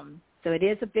film. So it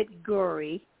is a bit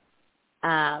gory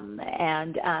and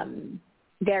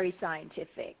very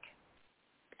scientific.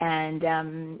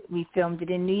 And we filmed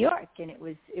it in New York, and it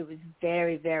was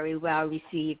very, very well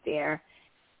received there,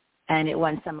 and it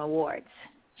won some awards.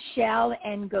 Shell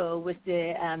and Go was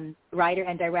the writer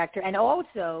and director, and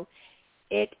also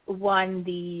it won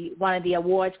one of the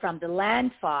awards from the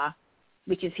Landfa,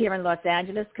 which is here in Los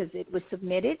Angeles, because it was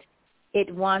submitted.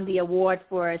 It won the award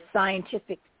for a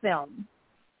scientific film.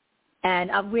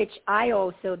 and of which I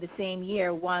also the same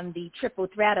year won the Triple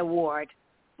Threat Award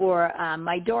for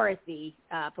my Dorothy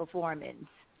performance.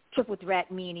 Triple Threat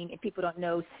meaning, if people don't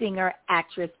know, singer,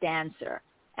 actress, dancer.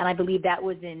 And I believe that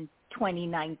was in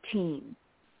 2019.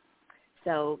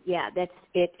 So, yeah, that's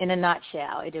it in a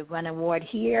nutshell. It won an award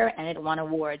here, and it won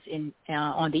awards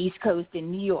on the East Coast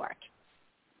in New York.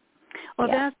 Well,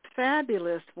 that's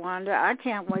fabulous, Wanda. I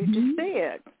can't wait to see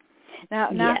it. Now,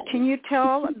 can you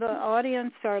tell the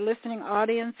audience, our listening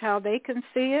audience, how they can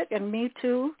see it, and me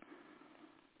too?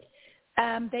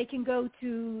 They can go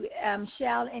to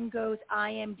Shell and Go's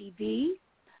IMDb,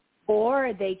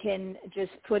 or they can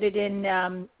just put it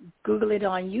in, Google it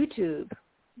on YouTube.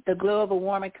 The Glow of a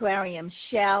Warm Aquarium,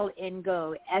 Shell and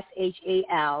Go,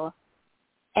 SHALNGO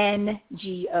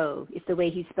is the way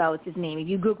he spells his name. If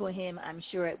you Google him, I'm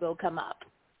sure it will come up.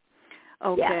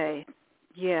 Okay.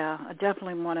 Yeah, I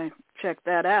definitely want to check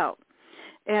that out.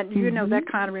 And, you know, that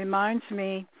kind of reminds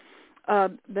me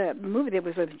of the movie that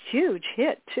was a huge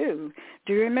hit, too.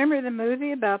 Do you remember the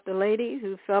movie about the lady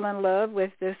who fell in love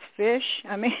with this fish?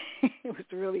 I mean, it was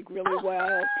really, really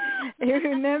wild. You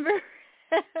remember?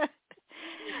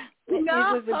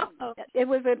 No. It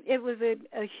was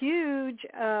a huge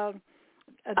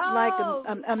like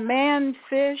a man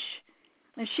fish,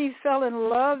 and she fell in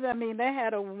love. I mean, they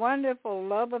had a wonderful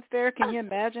love affair. Can you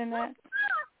imagine that?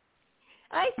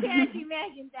 I can't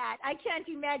imagine that. I can't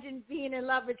imagine being in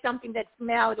love with something that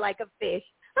smelled like a fish.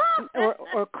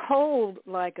 or cold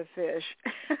like a fish.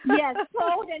 Yes,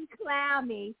 cold and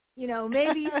clammy. You know,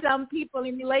 maybe some people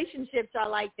in relationships are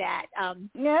like that.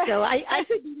 So I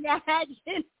could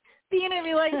imagine being in a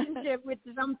relationship with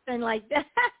something like that.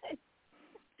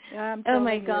 Oh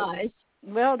my gosh.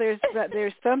 Well, there's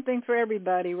something for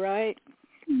everybody, right?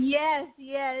 Yes.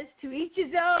 To each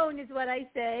his own is what I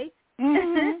say.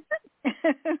 Mm-hmm.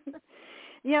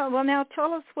 Yeah, well, now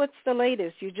tell us what's the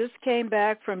latest. You just came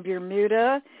back from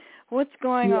Bermuda. What's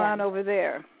going on over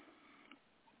there?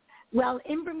 Well,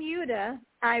 in Bermuda,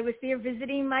 I was there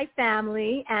visiting my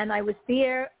family, and I was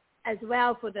there as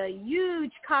well for the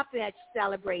huge cop match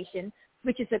celebration,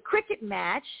 which is a cricket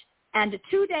match and a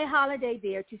 2-day holiday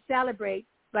there to celebrate.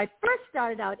 But I first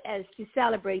started out as to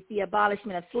celebrate the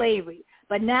abolishment of slavery.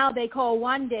 But now they call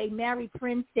one day Mary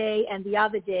Prince Day, and the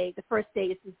other day, the first day,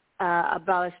 is the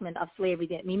abolishment of slavery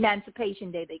Day,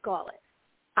 Emancipation Day, they call it.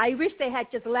 I wish they had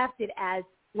just left it as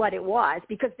what it was,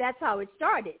 because that's how it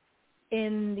started.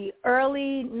 In the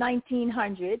early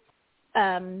 1900s,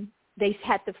 they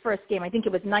had the first game. I think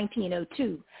it was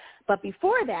 1902. But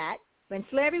before that, when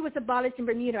slavery was abolished in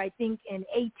Bermuda, I think in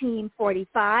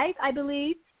 1845, I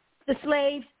believe, the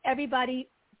slaves, everybody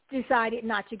decided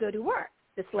not to go to work,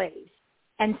 the slaves.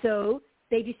 And so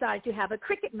they decided to have a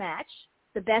cricket match,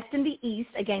 the best in the East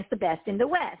against the best in the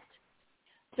West.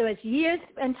 So as years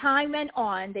and time went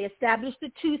on, they established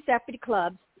the two separate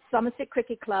clubs, Somerset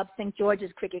Cricket Club, St.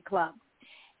 George's Cricket Club.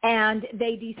 And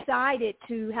they decided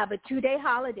to have a 2-day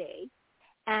holiday.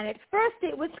 And at first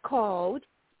it was called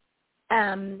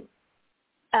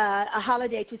a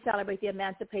holiday to celebrate the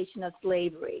emancipation of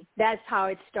slavery. That's how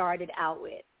it started out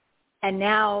with. And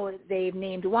now they've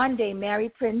named one day Mary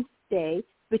Prince Day,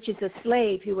 which is a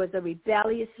slave who was a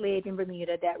rebellious slave in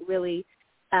Bermuda that really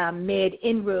made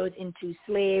inroads into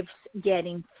slaves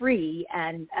getting free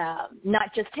and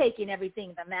not just taking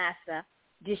everything the master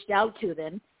dished out to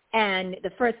them. And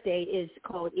the first day is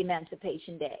called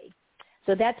Emancipation Day.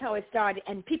 So that's how it started.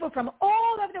 And people from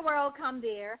all over the world come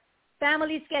there.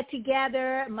 Families get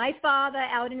together. My father,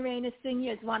 Alden Rayner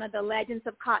Sr., is one of the legends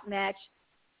of cotton match,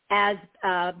 as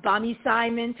Bommy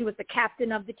Simons, who was the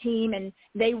captain of the team, and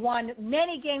they won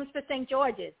many games for St.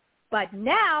 George's. But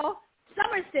now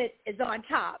Somerset is on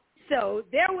top. So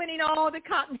they're winning all the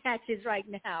cotton matches right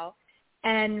now.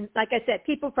 And like I said,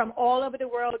 people from all over the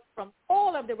world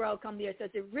come there. So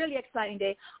it's a really exciting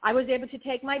day. I was able to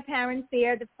take my parents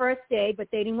there the first day, but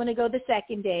they didn't want to go the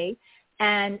second day.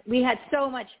 And we had so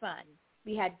much fun.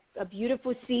 We had a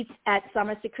beautiful seats at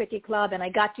Somerset Cricket Club, and I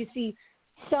got to see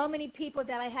so many people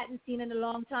that I hadn't seen in a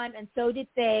long time, and so did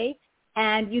they.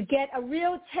 And you get a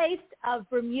real taste of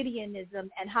Bermudianism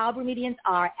and how Bermudians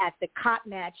are at the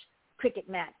cotton match, cricket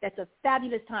match. That's a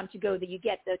fabulous time to go there. You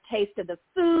get the taste of the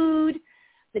food,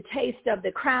 the taste of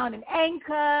the crown and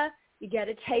anchor. You get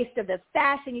a taste of the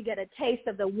fashion. You get a taste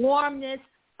of the warmness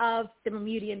of the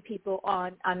Bermudian people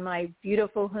on my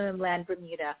beautiful homeland,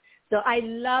 Bermuda. So I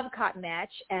love cotton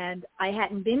match, and I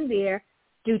hadn't been there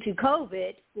due to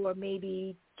COVID for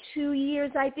maybe 2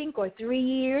 years, I think, or 3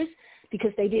 years,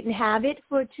 because they didn't have it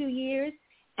for 2 years.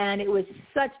 And it was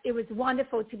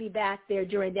wonderful to be back there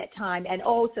during that time, and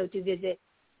also to visit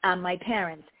my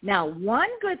parents. Now,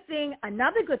 another good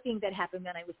thing that happened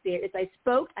when I was there is I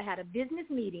had a business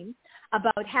meeting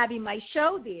about having my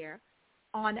show there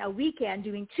on a weekend,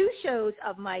 doing 2 shows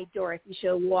of my Dorothy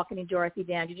show, Walking in Dorothy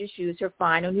Dandridge's Shoes, her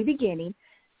final new beginning,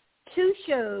 2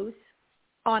 shows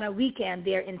on a weekend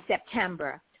there in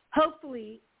September.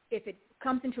 Hopefully, if it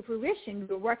comes into fruition,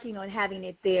 we're working on having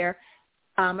it there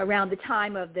around the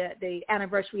time of the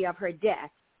anniversary of her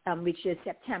death, which is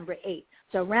September 8th.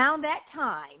 So around that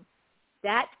time,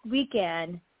 that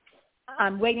weekend,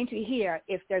 I'm waiting to hear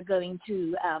if they're going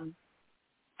to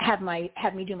have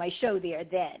me do my show there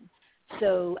then.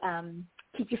 So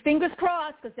keep your fingers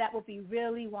crossed, because that will be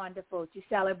really wonderful to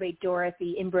celebrate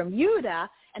Dorothy in Bermuda,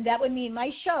 and that would mean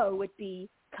my show would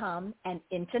become an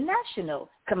international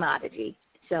commodity.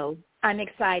 So I'm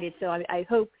excited. So I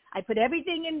hope I put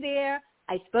everything in there.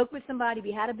 I spoke with somebody.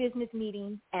 We had a business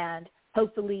meeting, and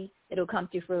hopefully it'll come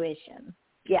to fruition.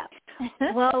 Yeah.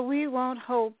 Well, we won't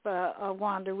hope,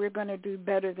 Wanda. We're going to do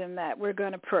better than that. We're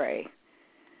going to pray.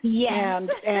 Yes.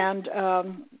 And all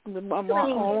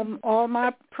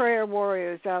my prayer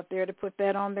warriors out there to put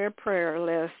that on their prayer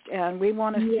list. And we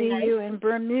want to see you in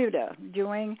Bermuda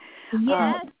doing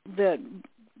the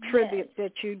tribute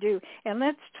that you do. And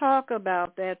let's talk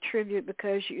about that tribute,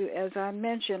 because you, as I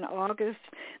mentioned, August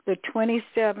the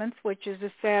 27th, which is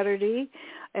a Saturday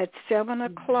at 7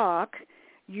 o'clock,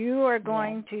 you are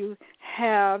going to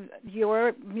have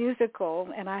your musical,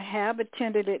 and I have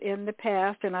attended it in the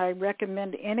past, and I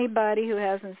recommend anybody who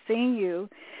hasn't seen you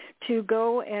to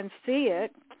go and see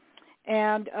it.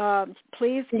 And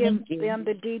please give them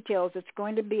the details. It's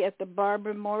going to be at the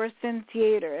Barbara Morrison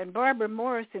Theater. And Barbara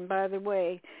Morrison, by the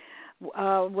way,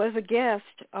 was a guest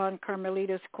on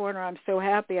Carmelita's Corner. I'm so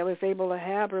happy I was able to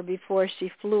have her before she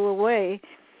flew away.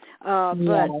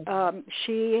 But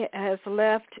she has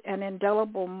left an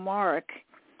indelible mark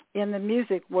in the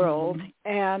music world,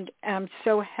 and I'm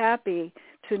so happy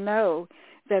to know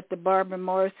that the Barbara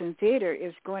Morrison Theater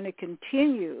is going to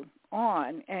continue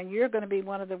on, and you're going to be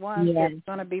one of the ones that's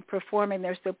going to be performing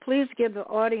there. So please give the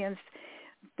audience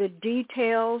the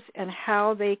details and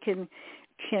how they can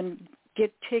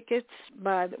get tickets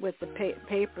with the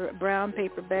brown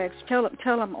paper bags.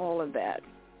 Tell them all of that.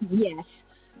 Yes.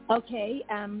 Okay,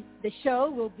 the show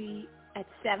will be at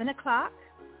 7 o'clock,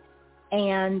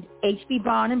 and H.B.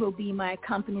 Barnum will be my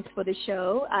accompanist for the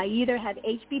show. I either have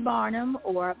H.B. Barnum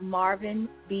or Marvin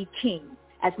B. King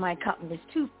as my accompanist,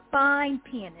 2 fine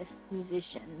pianist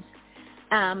musicians.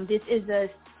 This is a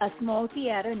small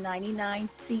theater,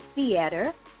 99-seat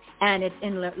theater, and it's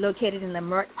located in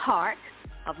Leimert Park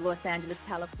of Los Angeles,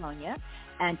 California.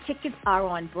 And tickets are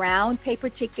on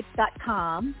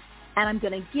brownpapertickets.com, and I'm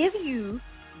going to give you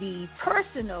the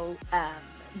personal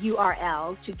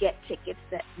URL to get tickets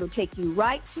that will take you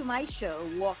right to my show,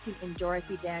 Walking in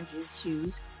Dorothy Dandridge's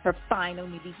Shoes, her final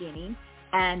new beginning,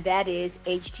 and that is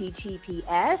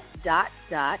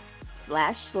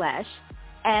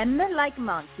https://m like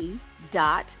monkey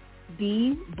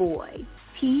 .bboy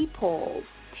Paul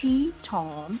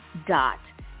Tom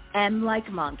M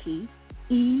like monkey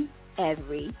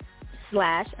every /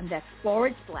 and that's /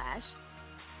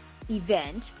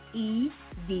 event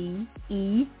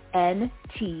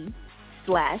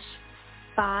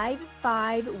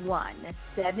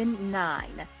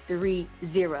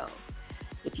EVENT/5517930.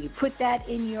 If you put that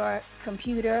in your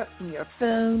computer, in your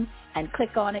phone, and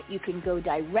click on it, you can go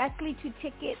directly to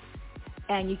tickets,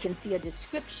 and you can see a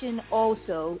description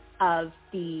also of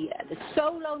the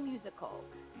solo musical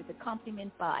with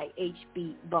accompaniment by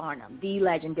H.B. Barnum, the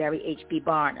legendary H.B.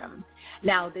 Barnum.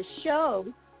 Now, the show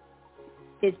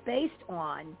is based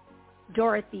on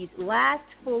Dorothy's last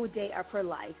full day of her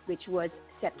life, which was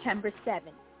September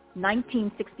 7th,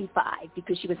 1965,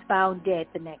 because she was found dead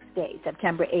the next day,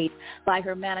 September 8th, by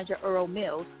her manager, Earl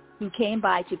Mills, who came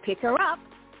by to pick her up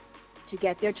to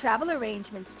get their travel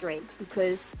arrangements straight,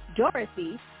 because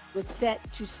Dorothy was set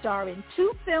to star in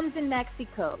 2 films in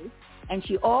Mexico, and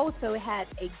she also had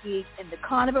a gig in the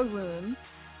Carnival Room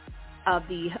of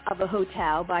a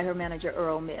hotel by her manager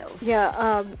Earl Mills.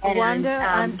 Yeah, Wanda,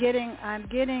 I'm getting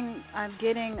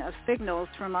signals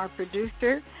from our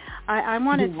producer. I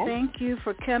want to thank you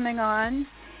for coming on,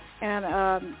 and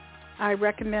I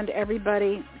recommend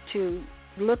everybody to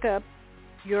look up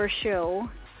your show.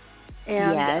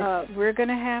 And we're going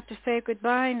to have to say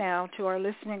goodbye now to our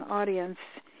listening audience,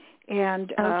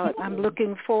 and I'm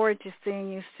looking forward to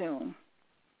seeing you soon.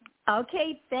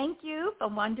 Okay, thank you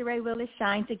from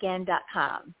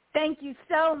WandaRayWillisShinesAgain.com. Thank you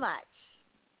so much.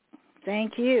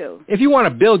 Thank you. If you want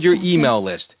to build your email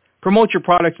list, promote your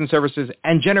products and services,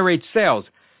 and generate sales,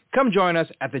 come join us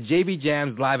at the JB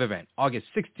Jams live event, August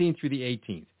 16th through the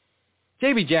 18th.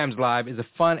 JV Jams Live is a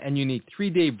fun and unique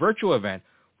 3-day virtual event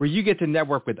where you get to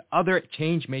network with other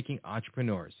change-making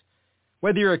entrepreneurs.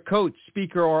 Whether you're a coach,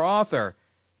 speaker, or author,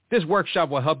 this workshop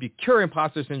will help you cure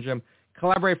imposter syndrome,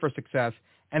 collaborate for success,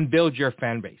 and build your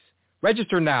fan base.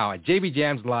 Register now at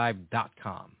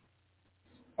jvjamslive.com.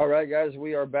 All right, guys,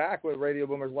 we are back with Radio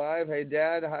Boomers Live. Hey,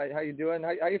 Dad, how you doing?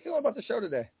 How you feeling about the show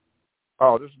today?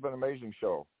 Oh, this has been an amazing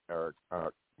show, Eric.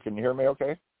 Can you hear me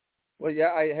okay? Well,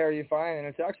 yeah, I hear you fine, and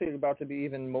it's actually about to be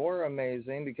even more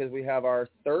amazing because we have our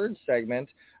third segment,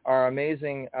 our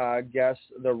amazing guests,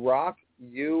 the Rock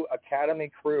U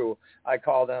Academy crew, I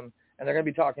call them, and they're going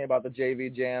to be talking about the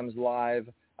JV Jams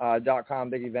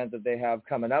Live.com big event that they have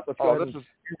coming up. Let's go ahead and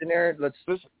engineer. Let's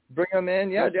bring them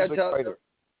in. Yeah, Dad, tell us.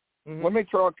 Mm-hmm. Let me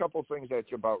throw a couple things at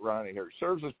you about Ronnie here.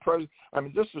 Serves as president. I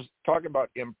mean, this is talking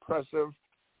about impressive.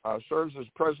 Serves as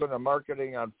president of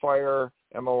marketing on Fire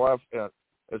MOF.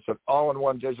 It's an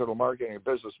all-in-one digital marketing and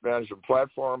business management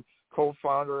platform.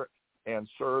 Co-founder and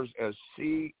serves as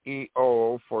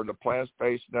CEO for the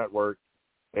Plant-Based Network,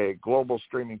 a global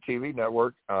streaming TV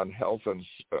network on health and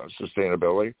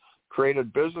sustainability.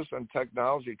 Created business and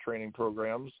technology training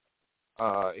programs.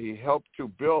 He helped to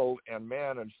build and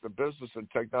manage the business and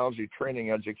technology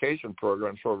training education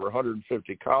programs for over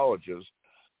 150 colleges.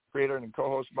 Created and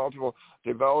co-host multiple,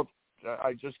 developed,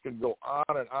 I just could go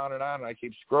on and on and on, and I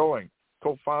keep scrolling.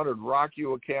 Co-founded Rock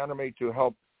U Academy to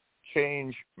help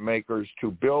change makers to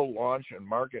build, launch, and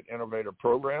market innovative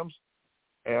programs.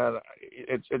 And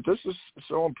this is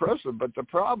so impressive. But the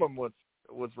problem with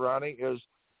Ronnie is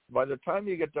by the time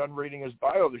you get done reading his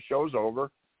bio, the show's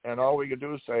over, and all we can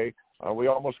do is say, we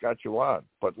almost got you on.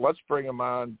 But let's bring him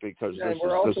on because this is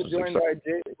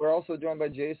exciting. We're also joined by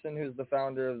Jason, who's the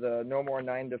founder of the No More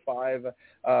 9 to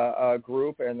 5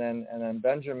 group, and then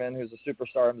Benjamin, who's a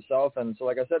superstar himself. And so,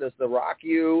 like I said, it's the Rock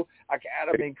U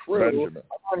Academy crew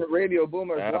on Radio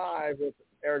Boomers Live with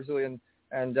Eric Zulli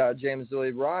and James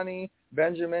Zulli. Ronnie,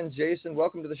 Benjamin, Jason,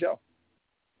 welcome to the show.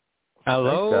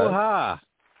 Aloha.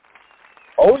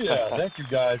 Oh, yeah. Thank you,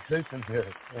 guys. Jason's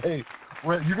here. Hey,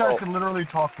 you guys can literally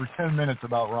talk for 10 minutes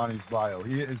about Ronnie's bio.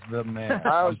 He is the man.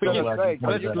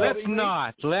 Let's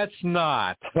not. Let's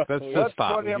just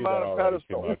stop. Put him on a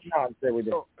pedestal.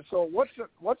 So what's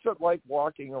it like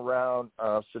walking around,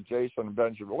 Jason and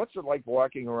Benjamin? What's it like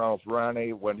walking around with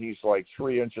Ronnie when he's like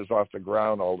 3 inches off the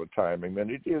ground all the time? I mean,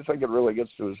 do you think it really gets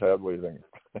to his head? What do you think?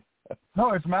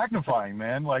 No, it's magnifying,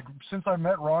 man. Like, since I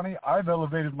met Ronnie, I've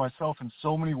elevated myself in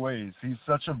so many ways. He's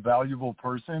such a valuable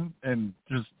person and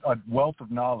just a wealth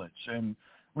of knowledge. And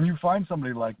when you find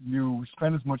somebody like you,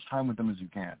 spend as much time with them as you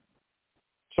can.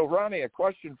 So, Ronnie, a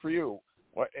question for you.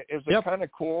 Is it kind of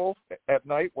cool at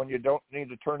night when you don't need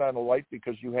to turn on the light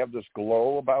because you have this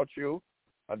glow about you?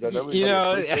 That everybody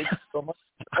appreciates so much?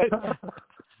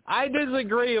 I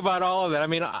disagree about all of that. I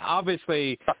mean,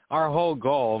 obviously, my whole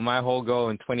goal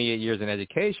in 28 years in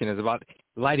education is about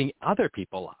lighting other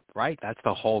people up, right? That's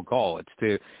the whole goal.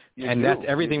 That's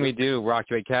everything we do, Rock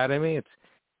U Academy. It's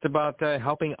about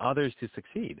helping others to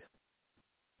succeed.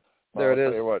 There it is.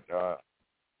 I'll tell you what,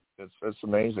 it's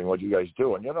amazing what you guys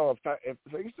do. And, if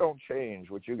things don't change,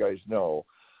 what you guys know,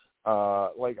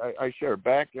 like I shared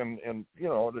back in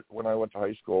when I went to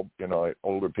high school,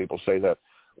 older people say that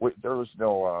there was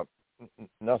no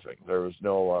nothing. There was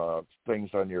no things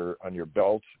on your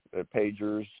belt,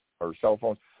 pagers or cell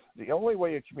phones. The only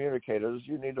way you communicate is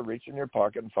you need to reach in your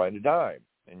pocket and find a dime,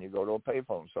 and you go to a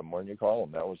payphone somewhere and you call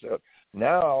them. That was it.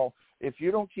 Now, if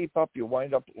you don't keep up, you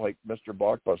wind up like Mr.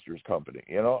 Blockbuster's company.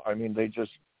 I mean, they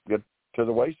just get to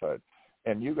the wayside.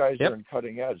 And you guys are in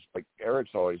cutting edge. Like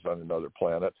Eric's always on another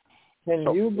planet. Can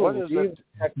you believe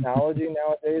technology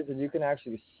nowadays that you can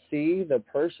actually see the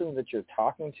person that you're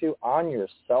talking to on your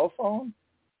cell phone?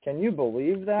 Can you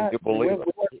believe that? Can you believe it?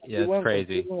 It's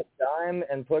crazy. From a dime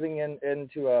and putting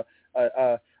into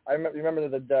I remember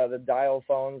the dial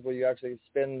phones where you actually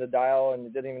spin the dial and you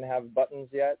didn't even have buttons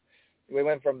yet. We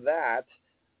went from that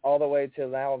all the way to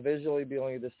now visually being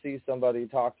able to see somebody,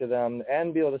 talk to them,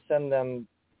 and be able to send them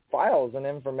files and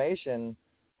information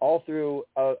all through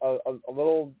a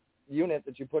little unit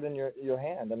that you put in your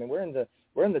hand. I mean, we're in the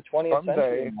 20th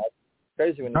century. It's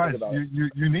crazy when you think about it.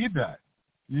 You need that.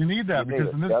 You need that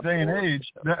because in this day and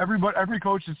age, every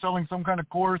coach is selling some kind of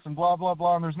course and blah, blah,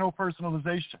 blah, and there's no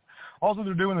personalization. All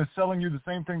they're doing is selling you the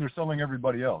same thing they're selling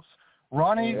everybody else.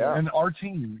 Ronnie and our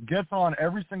team gets on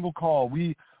every single call.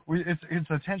 It's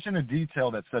attention to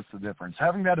detail that sets the difference.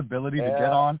 Having that ability to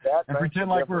get on and pretend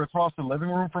like we're across the living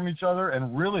room from each other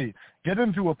and really get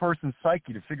into a person's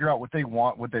psyche to figure out what they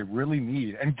want, what they really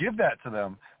need, and give that to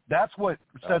them, that's what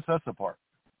sets us apart.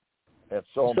 It's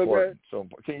so important. So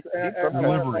important. Can you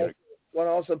want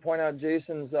to also point out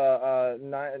Jason's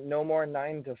no more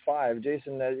 9 to 5.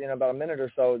 Jason, about a minute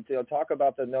or so, talk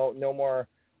about the no more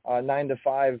 9 to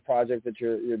 5 project that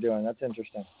you're doing. That's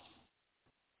interesting.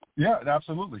 Yeah,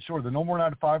 absolutely. Sure. The No More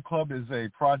 9 to 5 Club is a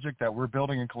project that we're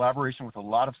building in collaboration with a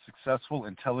lot of successful,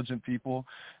 intelligent people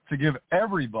to give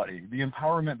everybody the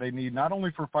empowerment they need, not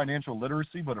only for financial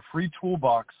literacy, but a free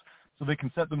toolbox so they can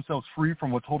set themselves free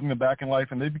from what's holding them back in life,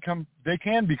 and they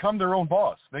can become their own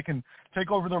boss. They can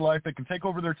take over their life. They can take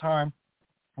over their time.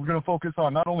 We're going to focus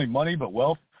on not only money, but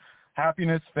wealth,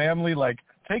 happiness, family. Like,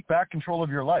 take back control of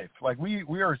your life. Like, we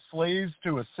are slaves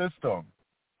to a system.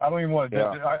 I don't even want to.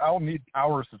 Yeah. I'll need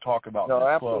hours to talk about this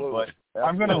absolutely. Club, but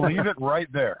I'm going to leave it right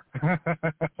there.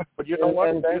 But you know what?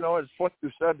 It's funny you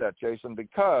said that, Jason,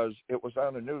 because it was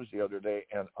on the news the other day,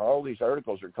 and all these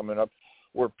articles are coming up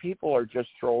where people are just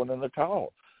throwing in the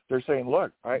towel. They're saying,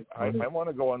 "Look, I want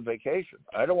to go on vacation.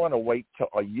 I don't want to wait till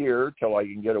a year till I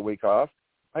can get a week off.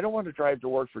 I don't want to drive to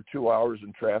work for 2 hours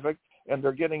in traffic." And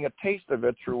they're getting a taste of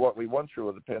it through what we went through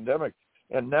with the pandemic.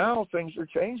 And now things are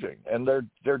changing, and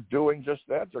they're doing just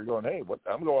that. They're going, hey,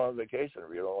 I'm going on vacation.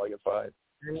 If you don't like it, fine.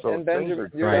 So and Benjamin,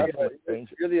 you're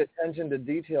the attention to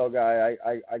detail guy,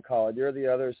 I call it. You're the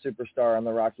other superstar on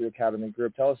the Rock You Academy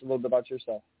group. Tell us a little bit about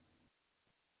yourself.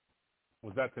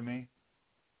 Was that to me?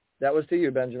 That was to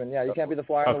you, Benjamin. Yeah, you can't be the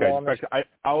fly on the wall.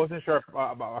 I wasn't sure if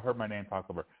I heard my name talked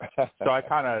over. So I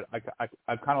kind of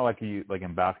like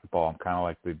in basketball. I'm kind of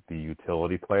like the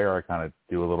utility player. I kind of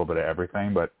do a little bit of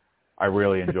everything, but I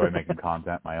really enjoy making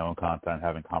content, my own content,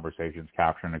 having conversations,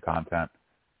 capturing the content,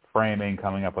 framing,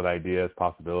 coming up with ideas,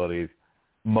 possibilities.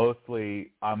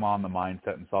 Mostly, I'm on the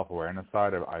mindset and self-awareness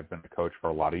side. I've been a coach for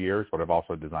a lot of years, but I've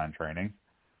also designed training.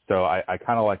 So I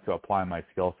kind of like to apply my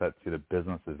skill set to the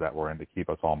businesses that we're in to keep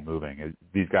us all moving.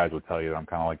 These guys would tell you that I'm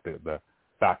kind of like the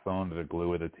backbone, the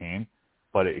glue of the team,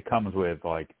 but it comes with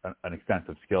like an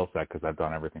extensive skill set because I've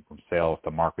done everything from sales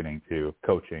to marketing to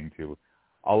coaching to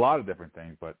a lot of different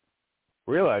things. But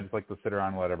really, I just like to sit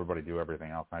around and let everybody do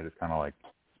everything else, and I just kind of like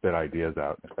spit ideas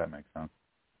out, if that makes sense.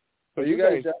 So you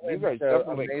guys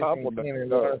definitely compliment.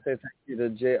 I want to say thank you to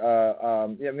Jay.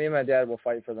 Me and my dad will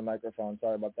fight for the microphone.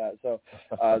 Sorry about that. So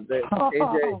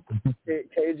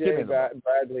KJ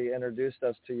Bradley introduced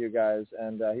us to you guys,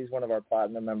 and he's one of our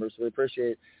platinum members. So we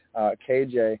appreciate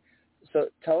KJ. So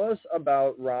tell us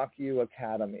about Rock You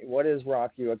Academy. What is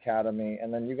Rock You Academy?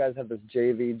 And then you guys have this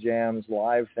JV Jams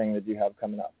live thing that you have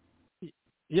coming up.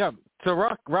 Yeah. So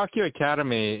Rock You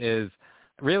Academy is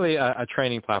really a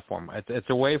training platform. It's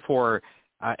a way for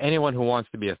anyone who wants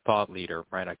to be a thought leader,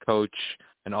 right? A coach,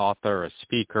 an author, a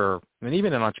speaker, and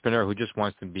even an entrepreneur who just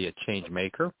wants to be a change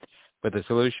maker with a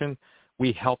solution.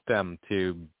 We help them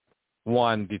to,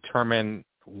 one, determine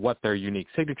what their unique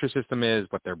signature system is,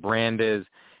 what their brand is,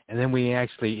 and then we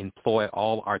actually employ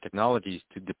all our technologies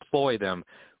to deploy them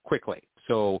quickly.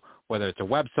 So whether it's a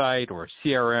website or a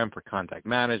CRM for contact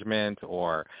management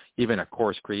or even a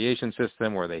course creation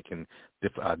system where they can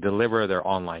deliver their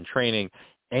online training,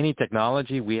 any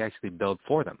technology we actually build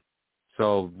for them.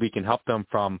 So we can help them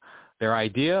from their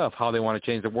idea of how they want to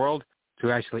change the world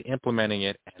to actually implementing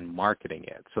it and marketing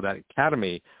it. So that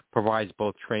academy provides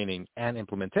both training and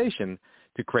implementation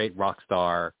to create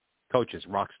rockstar coaches,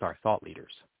 rockstar thought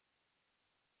leaders.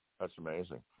 That's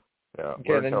amazing. Yeah,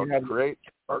 okay, then you have create,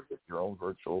 market your own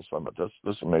virtual summit.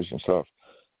 This amazing stuff.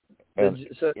 And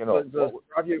the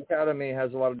Rock You Academy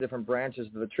has a lot of different branches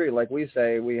to the tree. Like we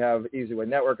say, we have eZWay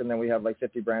Network, and then we have like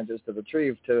 50 branches to the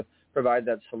tree to provide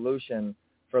that solution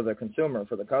for the consumer,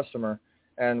 for the customer.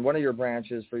 And one of your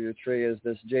branches for your tree is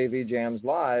this JV Jams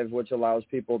Live, which allows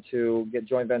people to get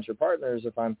joint venture partners.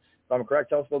 If I'm correct,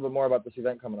 tell us a little bit more about this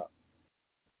event coming up.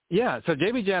 Yeah, so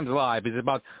JV Jams Live is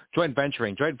about joint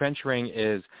venturing. Joint venturing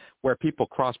is where people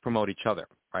cross-promote each other,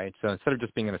 right? So instead of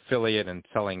just being an affiliate and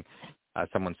selling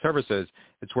someone's services,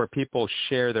 it's where people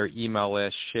share their email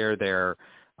list, share their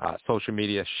social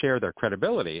media, share their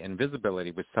credibility and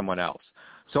visibility with someone else.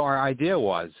 So our idea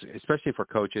was, especially for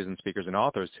coaches and speakers and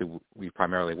authors who we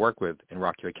primarily work with in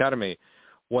Rock You Academy,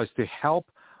 was to help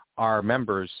our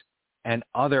members and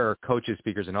other coaches,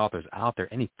 speakers, and authors out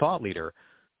there, any thought leader,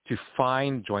 to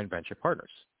find joint venture partners,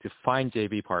 to find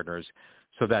JV partners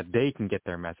so that they can get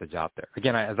their message out there.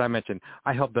 Again, as I mentioned,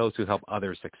 I help those who help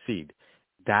others succeed.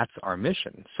 That's our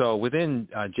mission. So within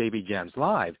JV Jams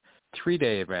Live,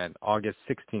 3-day event, August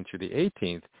 16th through the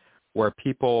 18th, where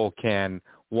people can,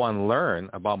 one, learn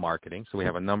about marketing. So we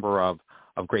have a number of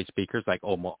great speakers like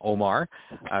Omar.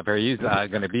 He's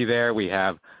going to be there. We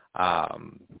have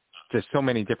just so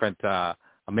many different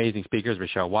amazing speakers.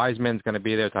 Michelle Wiseman's going to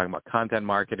be there talking about content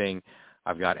marketing.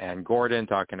 I've got Ann Gordon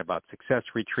talking about success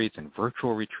retreats and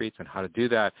virtual retreats and how to do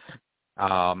that.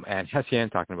 and Hessian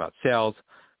talking about sales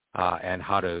and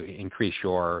how to increase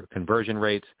your conversion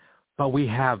rates. But we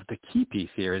have the key piece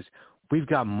here is we've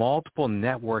got multiple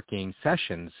networking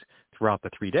sessions throughout the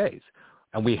 3 days,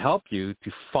 and we help you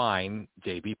to find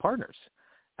JB partners,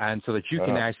 and so that you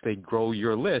can actually grow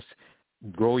your list,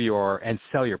 and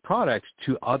sell your products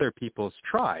to other people's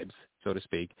tribes, so to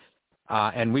speak.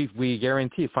 And we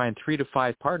guarantee find 3 to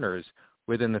 5 partners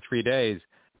within the 3 days.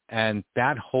 And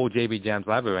that whole JB Jams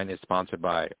Live event is sponsored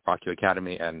by Rock You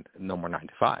Academy and No More 9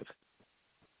 to 5.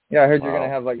 Yeah, I heard you're gonna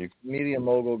have like media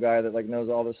mogul guy that like knows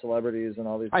all the celebrities and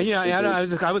all these.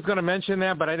 I was going to mention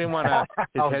that, but I didn't want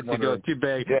his head to go too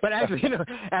big. Yeah. But actually,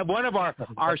 and one of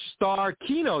our star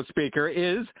keynote speaker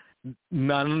is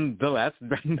none other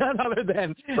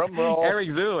than Eric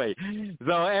Zuley.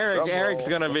 So Eric's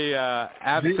going to be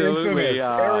absolutely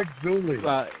Eric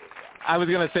Zuley. I was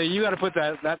going to say you got to put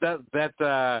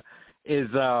that is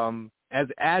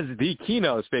as the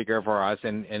keynote speaker for us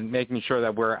and making sure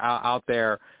that we're out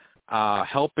there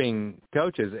helping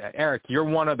coaches. Eric, you're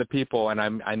one of the people, and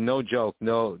I no joke,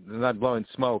 not blowing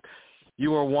smoke.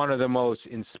 You are one of the most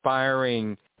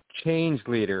inspiring change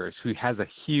leaders who has a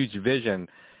huge vision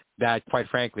that, quite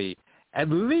frankly, at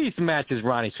least matches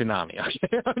Ronnie Tsunami.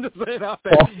 Okay? I'm just saying out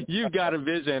there, you've got a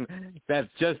vision that's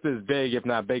just as big, if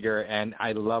not bigger, and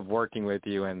I love working with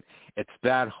you. And it's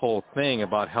that whole thing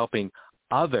about helping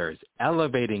others,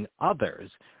 elevating others,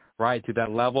 right, to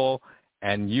that level,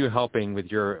 and you helping with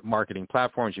your marketing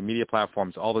platforms, your media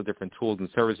platforms, all the different tools and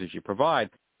services you provide.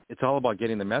 It's all about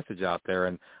getting the message out there.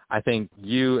 And I think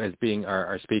you, as being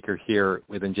our speaker here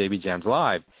within JB Jams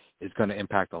Live, is going to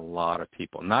impact a lot of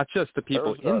people, not just the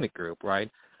people in the group,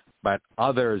 right, but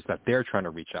others that they're trying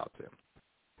to reach out to.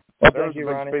 Well, there's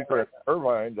a big speaker at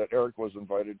Irvine that Eric was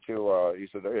invited to. He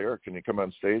said, "Hey, Eric, can you come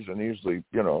on stage?" And usually,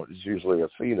 it's usually a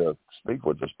fee to speak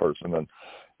with this person,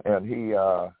 and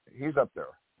he's up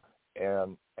there.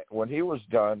 And when he was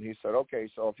done, he said, "Okay,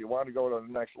 so if you want to go to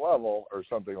the next level or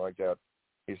something like that,"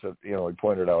 he said, he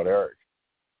pointed out Eric,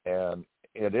 and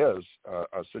it is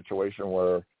a situation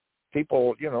where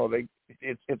people,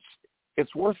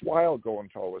 it's worthwhile going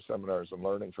to all the seminars and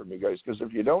learning from you guys, because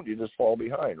if you don't, you just fall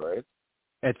behind, right?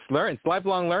 It's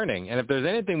lifelong learning. And if there's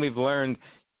anything we've learned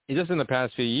just in the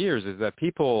past few years is that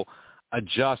people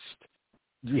adjust.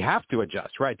 You have to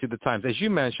adjust, right, to the times. As you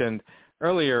mentioned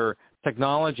earlier,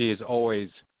 technology is always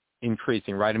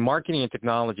increasing, right? And marketing and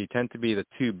technology tend to be the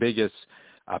two biggest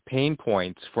pain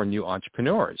points for new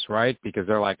entrepreneurs, right? Because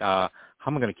they're like, how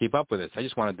am I going to keep up with this? I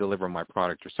just want to deliver my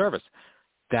product or service.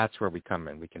 That's where we come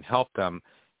in. We can help them,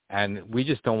 and we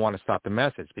just don't want to stop the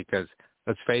message because,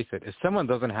 let's face it, if someone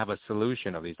doesn't have a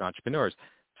solution of these entrepreneurs,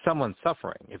 someone's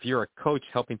suffering. If you're a coach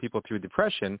helping people through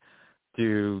depression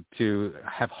to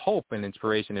have hope and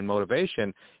inspiration and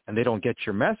motivation, and they don't get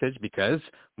your message because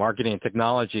marketing and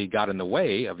technology got in the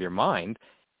way of your mind,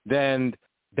 then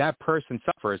that person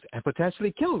suffers and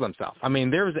potentially kills themselves. I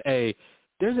mean, there's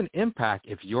an impact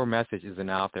if your message isn't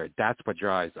out there. That's what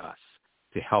drives us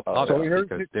to help others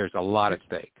because there's a lot at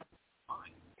stake.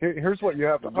 Here's what you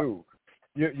have to do.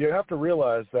 You have to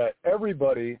realize that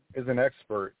everybody is an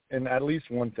expert in at least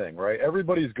one thing, right?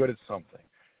 Everybody's good at something.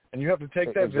 And you have to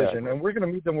take that vision, and we're going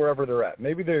to meet them wherever they're at.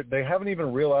 Maybe they haven't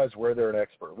even realized where they're an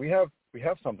expert. We have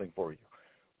something for you.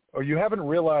 Or you haven't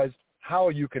realized how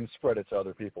you can spread it to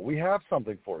other people. We have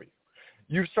something for you.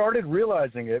 You've started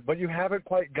realizing it, but you haven't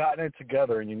quite gotten it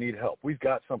together and you need help. We've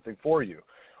got something for you.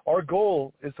 Our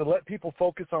goal is to let people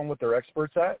focus on what they're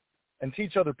experts at and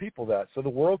teach other people that so the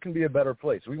world can be a better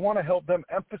place. We want to help them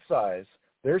emphasize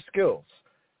their skills,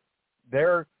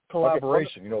 their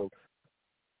collaboration.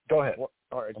 Go ahead. Well,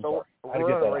 all right, so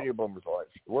we're on Radio Boomers Live.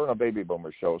 We're on a baby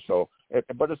boomer show,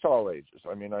 but it's all ages.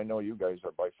 I mean, I know you guys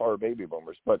are by far baby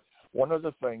boomers, but one of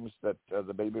the things that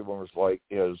the baby boomers like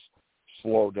is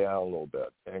slow down a little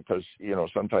bit, because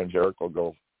sometimes Eric will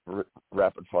go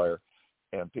rapid fire,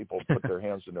 and people put their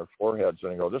hands in their foreheads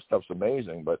and they go, "This stuff's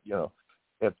amazing," but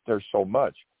there's so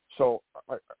much. So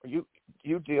you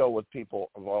deal with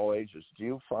people of all ages. Do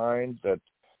you find that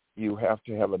you have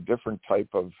to have a different type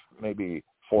of maybe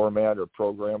format or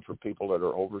program for people that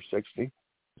are over 60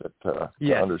 to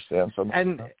understand something?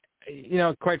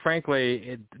 And quite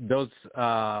frankly,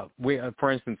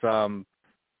 for instance,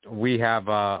 we have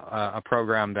a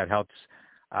program that helps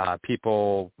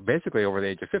people basically over the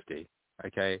age of 50.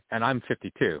 Okay, and I'm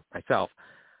 52 myself,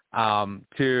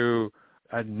 to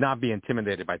not be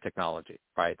intimidated by technology,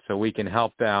 right? So we can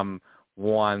help them,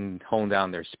 one, hone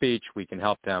down their speech. We can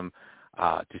help them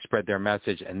to spread their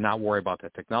message and not worry about the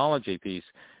technology piece.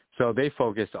 So they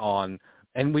focus on,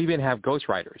 and we even have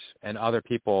ghostwriters and other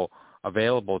people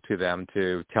available to them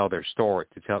to tell their story,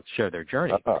 to share their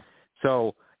journey.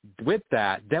 So with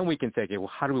that, then we can say, okay,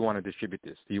 well, how do we want to distribute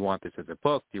this? Do you want this as a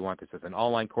book? Do you want this as an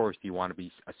online course? Do you want to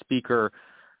be a speaker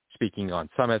speaking on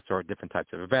summits or different types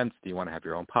of events? Do you want to have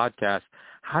your own podcast?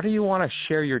 How do you want to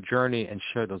share your journey and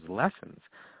share those lessons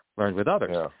learned with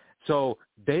others? Yeah. So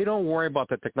they don't worry about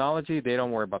the technology. They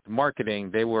don't worry about the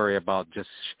marketing. They worry about just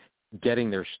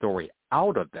getting their story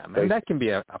out of them. And that can be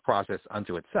a process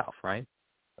unto itself, right?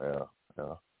 Yeah.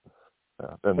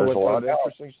 And there's a lot of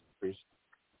interesting stories.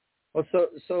 Well,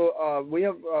 so we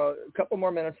have a couple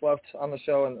more minutes left on the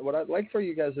show, and what I'd like for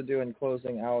you guys to do in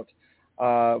closing out,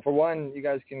 for one, you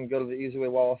guys can go to the eZWay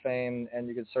Wall of Fame, and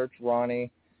you can search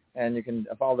Ronnie, and you can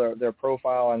follow their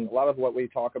profile, and a lot of what we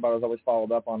talk about is always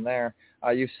followed up on there.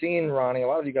 You've seen Ronnie. A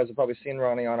lot of you guys have probably seen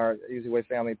Ronnie on our eZWay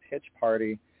family pitch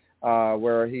party,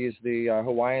 where he's the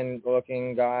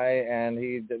Hawaiian-looking guy, and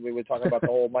we were talking about the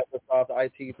whole Microsoft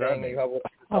IT thing. You have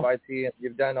Microsoft IT, and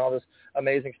you've done all this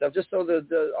amazing stuff, just so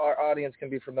our audience can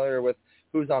be familiar with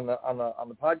who's on the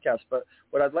podcast. But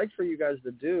what I'd like for you guys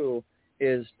to do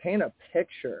is paint a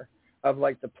picture of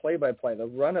like the play-by-play, the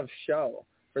run of show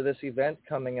for this event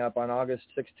coming up on August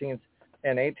 16th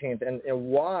and 18th, and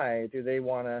why do they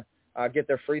want to get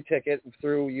their free ticket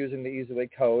through using the eZWay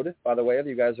code. By the way, if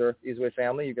you guys are eZWay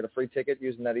family, you get a free ticket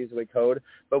using that eZWay code.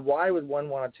 But why would one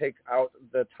want to take out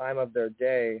the time of their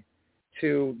day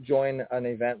to join an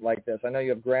event like this? I know you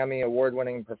have Grammy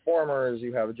award-winning performers.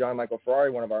 You have John Michael Ferrari,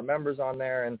 one of our members, on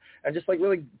there. And just like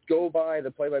really go by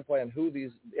the play-by-play and who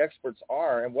these experts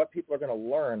are and what people are going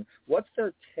to learn. What's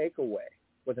their takeaway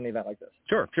with an event like this?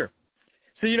 Sure.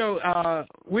 So,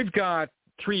 we've got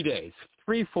 3 days.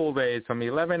 3 full days from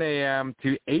 11 a.m.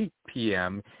 to 8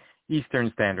 p.m.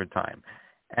 Eastern Standard Time.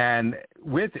 And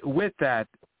with that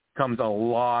comes a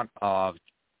lot of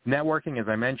networking, as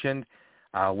I mentioned,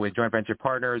 with joint venture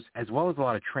partners, as well as a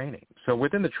lot of training. So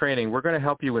within the training, we're going to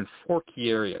help you in 4 key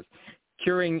areas: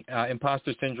 curing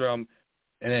imposter syndrome,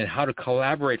 and then how to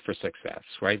collaborate for success,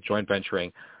 right, joint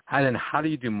venturing, and then how do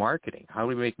you do marketing? How do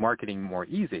we make marketing more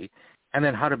easy? And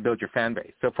then how to build your fan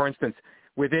base. So, for instance,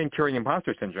 within Curing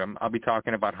Imposter Syndrome, I'll be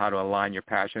talking about how to align your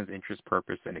passions, interests,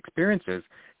 purpose, and experiences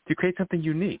to create something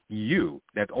unique,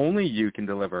 that only you can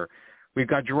deliver. We've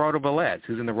got Gerardo Velez,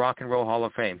 who's in the Rock and Roll Hall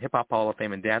of Fame, Hip Hop Hall of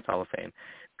Fame, and Dance Hall of Fame.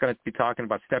 He's going to be talking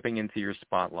about stepping into your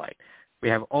spotlight. We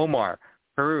have Omar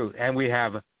Peru, and we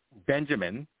have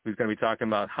Benjamin, who's going to be talking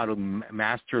about how to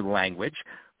master language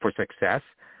for success.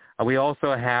 We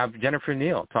also have Jennifer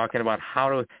Neal talking about how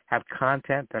to have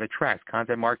content that attracts,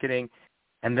 content marketing.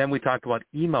 And then we talked about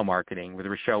email marketing with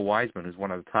Rochelle Wiseman, who's one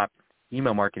of the top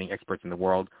email marketing experts in the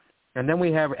world. And then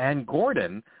we have Ann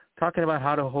Gordon talking about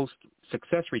how to host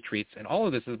success retreats. And all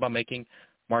of this is about making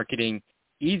marketing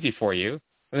easy for you.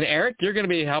 And Eric, you're going to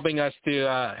be helping us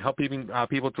to help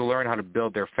people to learn how to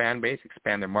build their fan base,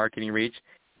 expand their marketing reach.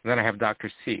 And then I have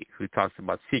Dr. C, who talks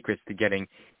about secrets to getting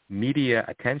media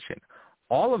attention.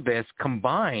 All of this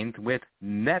combined with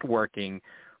networking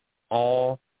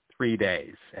all 3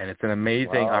 days. And it's an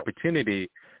amazing opportunity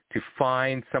to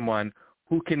find someone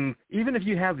who can, even if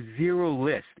you have zero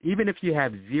list, even if you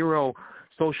have zero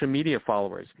social media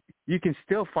followers, you can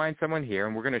still find someone here.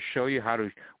 And we're going to show you how to,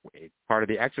 part of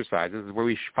the exercises is where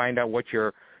we find out what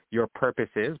your purpose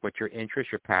is, what your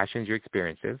interests, your passions, your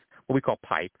experiences, what we call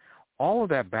PIPE, all of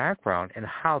that background and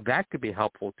how that could be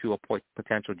helpful to a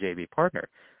potential JV partner.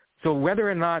 So whether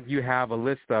or not you have a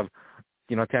list of,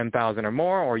 10,000 or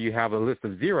more, or you have a list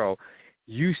of 0,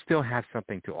 you still have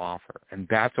something to offer. And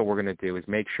that's what we're going to do is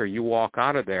make sure you walk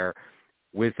out of there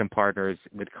with some partners,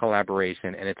 with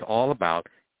collaboration, and it's all about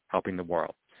helping the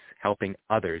world, helping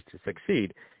others to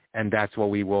succeed. And that's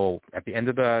what we will, at the end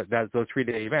of those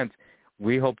 3-day events,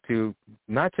 we hope to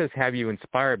not just have you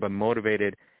inspired, but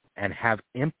motivated and have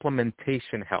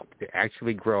implementation help to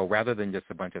actually grow rather than just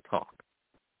a bunch of talk.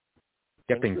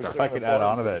 Get things done. If I could add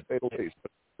on to that.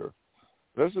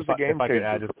 This is a game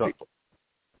changer for people.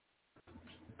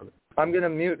 I'm going to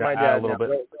mute my dad a little bit.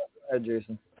 Go ahead,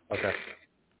 Jason. Okay.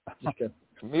 Just kidding.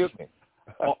 Mute me.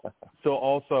 So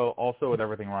also with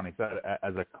everything Ronnie said,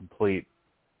 as a complete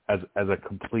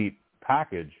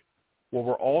package, what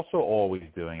we're also always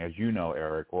doing, as you know,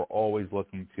 Eric, we're always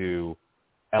looking to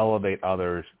elevate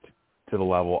others to the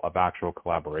level of actual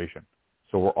collaboration.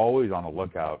 So we're always on the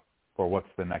lookout for what's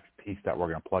the next piece that we're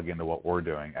going to plug into what we're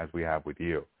doing, as we have with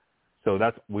you. So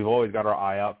we've always got our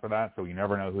eye out for that. So you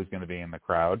never know who's going to be in the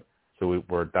crowd. So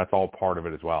that's all part of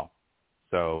it as well.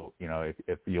 So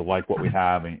if you like what we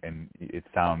have and it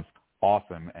sounds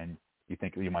awesome and you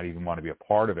think you might even want to be a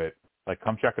part of it, like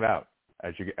come check it out.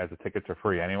 As the tickets are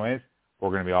free anyways, we're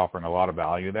going to be offering a lot of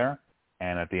value there.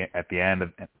 And at the end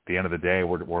of the day,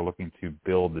 we're looking to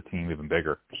build the team even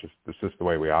bigger. It's just the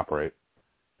way we operate.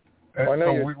 Well, I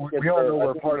know so we all know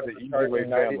we're part of the eZWay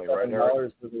family, right,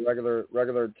 Eric? $97 is a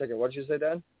regular ticket. What did you say,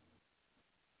 Dan?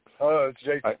 It's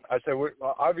Jason. I said,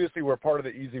 obviously we're part of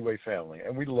the eZWay family,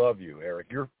 and we love you, Eric.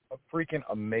 You're freaking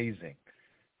amazing.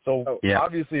 So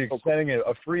obviously extending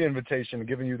a free invitation and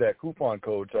giving you that coupon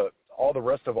code to all the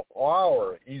rest of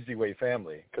our eZWay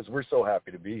family, because we're so happy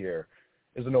to be here,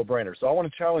 is a no-brainer. So I want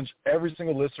to challenge every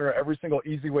single listener, every single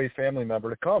eZWay family member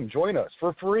to come join us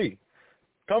for free.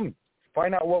 Come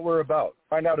find out what we're about.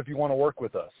 Find out if you want to work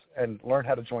with us and learn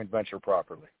how to joint venture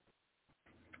properly.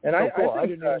 And I think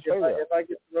if I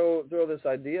could throw this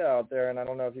idea out there, and I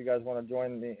don't know if you guys want to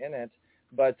join me in it,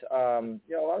 but a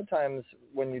lot of times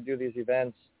when you do these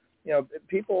events,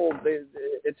 people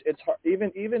it's hard,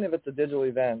 even if it's a digital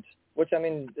event, which I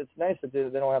mean it's nice that they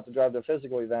don't have to drive to a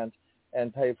physical event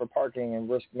and pay for parking and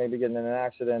risk maybe getting in an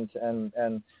accident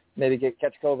and maybe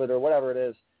catch COVID or whatever it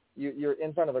is. You're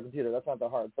in front of a computer. That's not that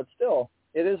hard. But still,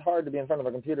 it is hard to be in front of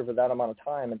a computer for that amount of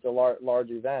time. It's a large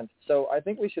event. So I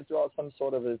think we should throw out some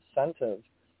sort of incentive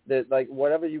that, like,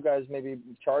 whatever you guys maybe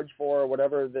charge for, or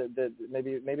whatever, that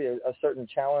maybe a certain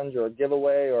challenge or a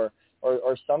giveaway or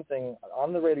something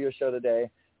on the radio show today,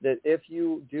 that if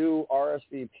you do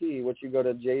RSVP, which you go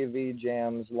to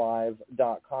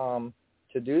jvjamslive.com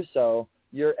to do so,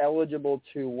 you're eligible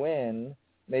to win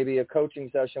maybe a coaching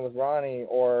session with Ronnie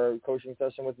or a coaching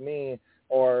session with me,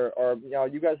 or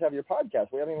you guys have your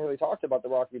podcast. We haven't even really talked about the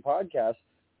Rocky podcast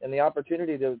and the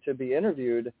opportunity to be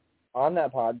interviewed on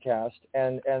that podcast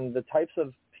and the types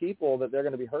of people that they're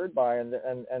going to be heard by and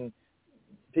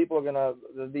people are going to,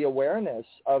 the awareness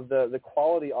of the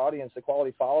quality audience, the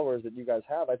quality followers that you guys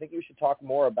have. I think you should talk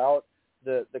more about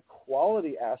the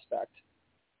quality aspect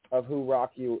of who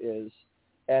Rock You is.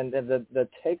 And the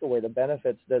takeaway, the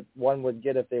benefits that one would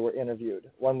get if they were interviewed,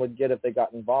 one would get if they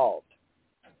got involved.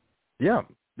 Yeah.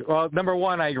 Well, number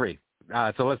one, I agree.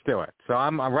 So let's do it. So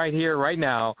I'm right here, right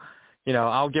now.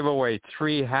 I'll give away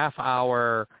 3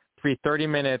 half-hour, 3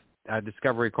 30-minute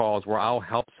discovery calls where I'll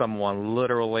help someone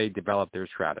literally develop their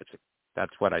strategy.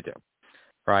 That's what I do,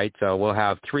 right? So we'll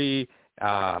have 3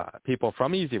 people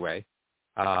from eZWay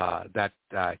that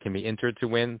can be entered to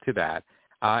win to that.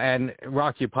 And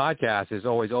Rock You Podcast is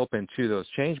always open to those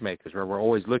change makers, where we're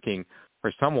always looking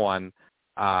for someone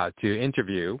to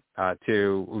interview.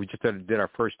 We just did our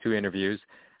first 2 interviews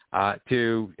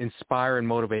to inspire and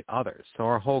motivate others. So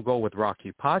our whole goal with Rock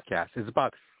You Podcast is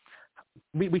about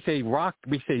we say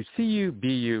see you,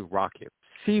 be you, rock you.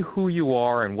 See who you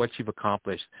are and what you've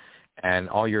accomplished, and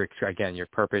all your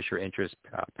purpose, your interests,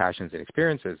 passions, and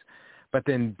experiences. But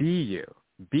then be you.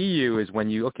 Be you is when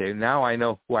now I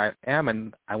know who I am,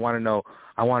 and I want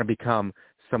to become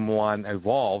someone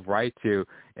evolved, right, to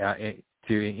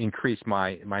increase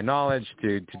my knowledge,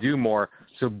 to do more.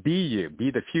 So be you,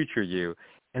 be the future you.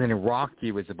 And then Rock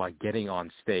You is about getting on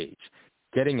stage,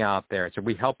 getting out there. So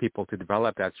we help people to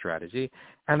develop that strategy,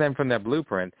 and then from that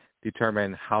blueprint,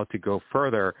 determine how to go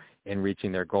further in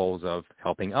reaching their goals of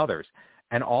helping others.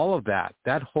 And all of that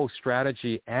whole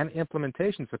strategy and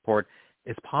implementation support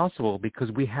is possible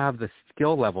because we have the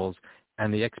skill levels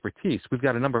and the expertise. We've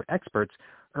got a number of experts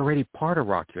already part of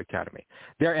Rock You Academy.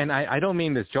 And I don't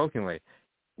mean this jokingly.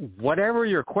 Whatever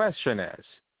your question is,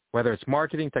 whether it's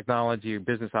marketing, technology,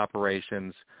 business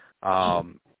operations,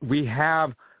 we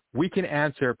can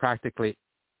answer practically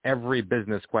every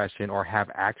business question or have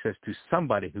access to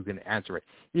somebody who can answer it,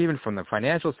 even from the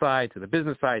financial side to the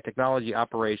business side, technology,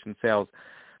 operations, sales,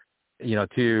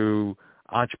 to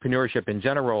entrepreneurship in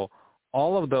general.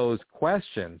 All of those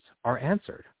questions are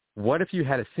answered. What if you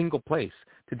had a single place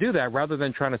to do that rather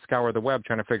than trying to scour the web,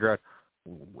 trying to figure out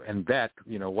and vet,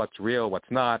 what's real,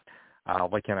 what's not,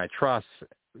 what can I trust?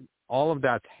 All of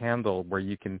that's handled where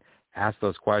you can ask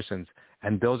those questions,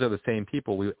 and those are the same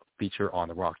people we feature on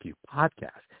the Rock You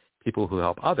podcast, people who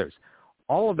help others.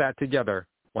 All of that together,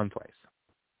 one place.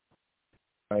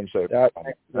 That's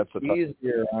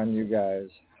easier on you guys.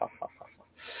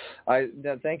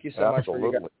 Thank you so much for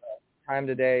you guys' time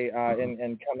today and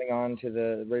coming on to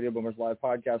the Radio Boomers Live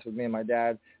podcast with me and my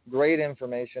dad. Great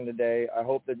information today. I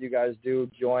hope that you guys do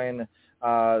join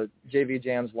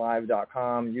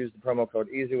jvjamslive.com. Use the promo code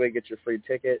eZWay, get your free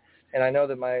ticket. And I know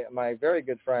that my very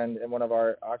good friend and one of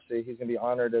our, actually, he's going to be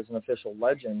honored as an official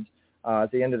legend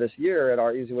at the end of this year at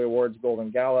our eZWay Awards Golden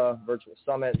Gala Virtual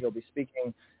Summit. He'll be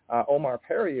speaking. Omar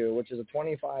Periu, which is a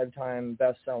 25-time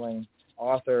best-selling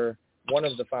author, one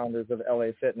of the founders of LA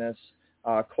Fitness,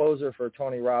 closer for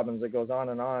Tony Robbins. It goes on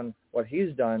and on what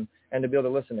he's done, and to be able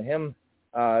to listen to him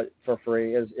for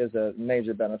free is a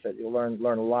major benefit. You'll learn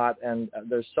a lot, and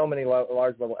there's so many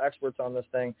large level experts on this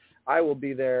thing. I will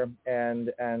be there,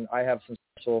 and I have some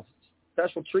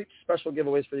special treats, special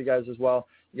giveaways for you guys as well.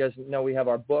 You guys know we have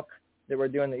our book that we're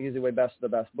doing, the eZWay Best of the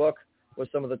Best book, with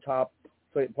some of the top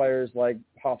players like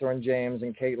Hawthorne James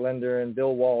and Kate Linder and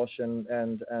Bill Walsh and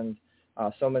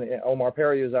so many. Omar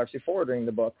Perry is actually forwarding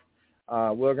the book.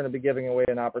 We're going to be giving away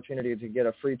an opportunity to get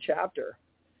a free chapter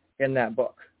in that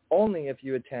book, only if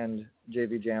you attend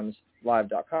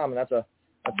jvjamslive.com, and that's a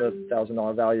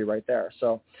 $1,000 value right there.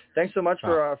 So thanks so much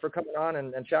for coming on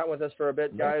and chatting with us for a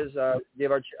bit, guys.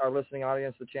 Give our listening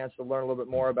audience the chance to learn a little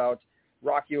bit more about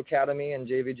Rock You Academy and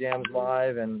JV Jams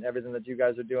Live and everything that you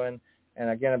guys are doing. And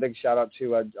again, a big shout out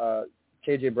to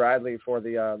KJ Bradley for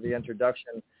the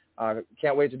introduction.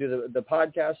 Can't wait to do the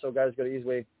podcast. So guys, go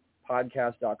to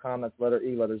eZWaypodcast.com. That's letter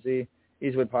E, letter Z,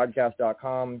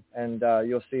 eZWaypodcast.com, and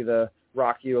you'll see the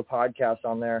Rock You podcast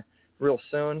on there real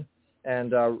soon.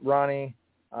 And Ronnie,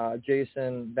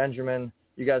 Jason, Benjamin,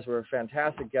 you guys were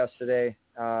fantastic guests today.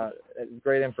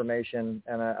 Great information,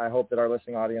 and I hope that our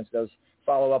listening audience does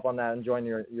follow up on that and join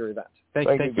your event. Thank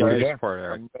you for your support,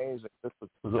 Eric. Amazing. This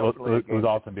it was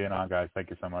awesome being on, guys. Thank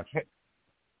you so much.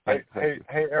 Hey,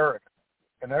 Eric.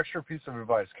 An extra piece of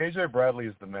advice. KJ Bradley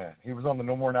is the man. He was on the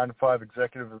No More 9 to 5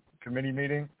 executive committee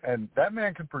meeting, and that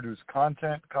man can produce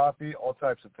content, copy, all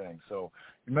types of things. So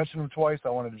you mentioned him twice. I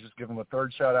wanted to just give him a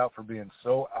third shout out for being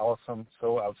so awesome,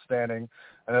 so outstanding.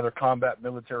 Another combat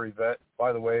military vet.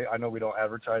 By the way, I know we don't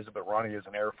advertise it, but Ronnie is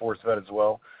an Air Force vet as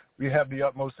well. We have the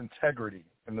utmost integrity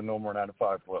in the No More 9 to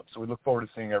 5 club. So we look forward to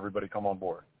seeing everybody come on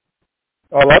board.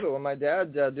 I love it when my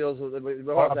dad deals with it.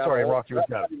 I'm sorry, Rock, you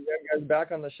got it. You guys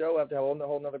back on the show. I have to have a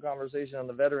whole another conversation on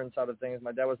the veteran side of things.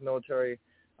 My dad was military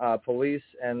police,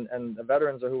 and the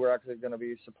veterans are who we're actually going to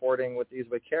be supporting with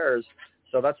eZWay Cares.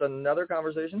 So that's another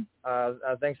conversation.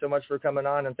 Thanks so much for coming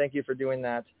on, and thank you for doing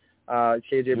that.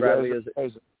 KJ Bradley is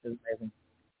amazing.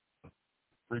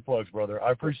 Free plugs, brother.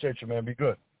 I appreciate you, man. Be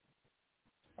good.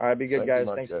 All right, be good, guys.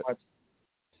 Thanks so much.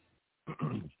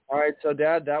 All right, so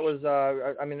Dad, that was.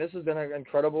 I mean, this has been an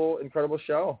incredible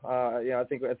show. I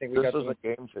think we got. This is a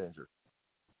game changer.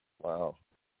 Wow,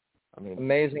 I mean,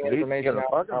 amazing information.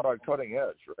 Talking about cutting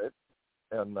edge, right?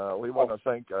 And we want to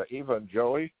thank Eva and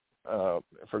Joey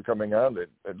for coming on.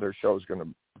 Their show is going to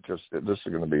this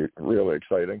is going to be really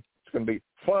exciting. It's going to be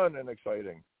fun and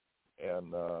exciting.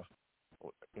 And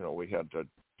we had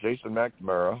Jason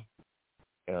McNamara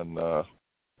and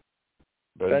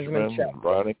Benjamin and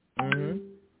Ronnie. Mm-hmm.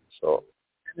 So,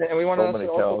 and we want to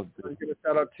also give a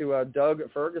shout out to Doug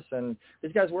Ferguson.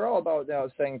 These guys, we're all about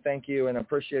saying thank you and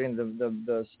appreciating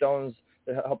the stones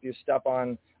that help you step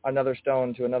on another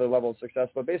stone to another level of success,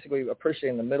 but basically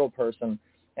appreciating the middle person.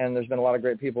 And there's been a lot of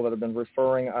great people that have been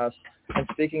referring us. And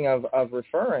speaking of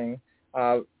referring,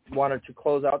 wanted to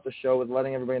close out the show with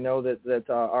letting everybody know that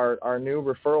our new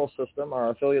referral system, our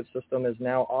affiliate system, is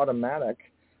now automatic.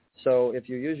 So if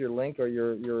you use your link or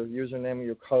your username or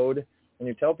your code and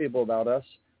you tell people about us,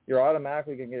 you're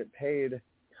automatically going to get paid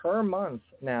per month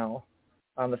now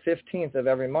on the 15th of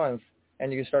every month,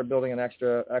 and you can start building an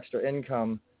extra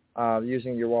income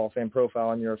using your Wall of Fame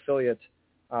profile and your affiliate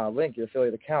link, your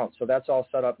affiliate account. So that's all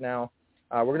set up now.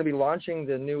 We're going to be launching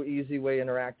the new eZWay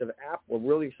interactive app. We're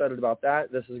really excited about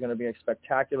that. This is going to be a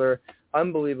spectacular,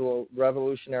 unbelievable,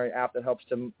 revolutionary app that helps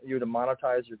you to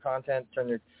monetize your content, turn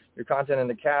your content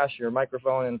into cash, your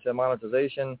microphone into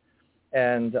monetization.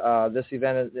 And this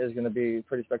event is going to be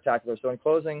pretty spectacular. So in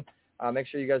closing, make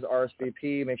sure you guys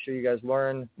RSVP. Make sure you guys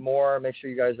learn more. Make sure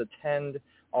you guys attend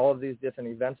all of these different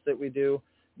events that we do,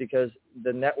 because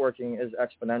the networking is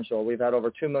exponential. We've had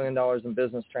over $2 million in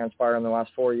business transpire in the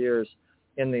last 4 years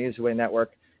in the eZWay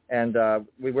network. And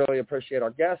we really appreciate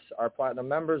our guests, our platinum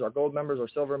members, our gold members, our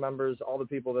silver members, all the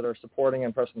people that are supporting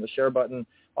and pressing the share button,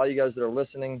 all you guys that are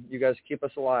listening. You guys keep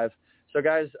us alive. So,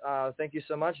 guys, thank you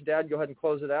so much. Dad, go ahead and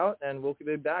close it out, and we'll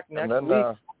be back next week,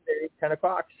 10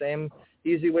 o'clock, same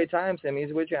eZWay time, same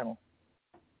eZWay channel.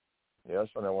 Yes,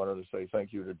 and I wanted to say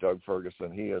thank you to Doug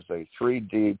Ferguson. He is a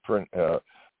 3D print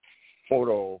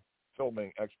photo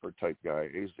filming expert type guy.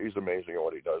 He's amazing at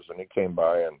what he does, and he came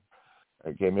by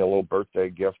and gave me a little birthday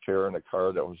gift here and a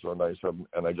card that was so nice of him.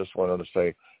 And I just wanted to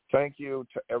say thank you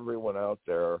to everyone out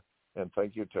there, and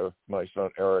thank you to my son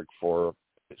Eric for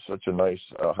such a nice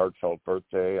heartfelt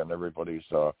birthday, and everybody's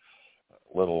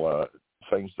little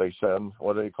things they send.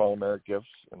 What do they call them, Eric? Gifts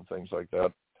and things like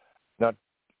that. Not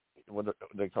what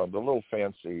they call them, the little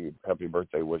fancy happy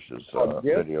birthday wishes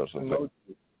videos and things.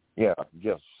 Yeah,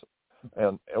 gifts.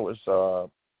 And it was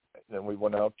then we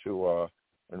went out to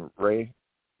and Ray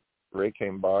Ray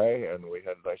came by, and we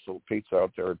had a nice little pizza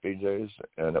out there at BJ's,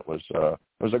 and it was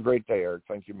a great day, Eric.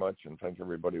 Thank you much, and thank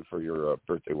everybody for your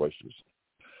birthday wishes.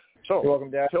 So, you're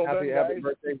welcome, Dad. Happy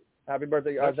birthday. Happy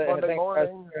birthday.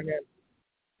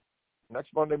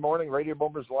 Next Monday morning, Radio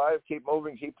Boomers Live. Keep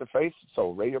moving, keep the faith.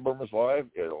 So Radio Boomers Live,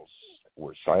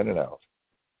 we're signing out.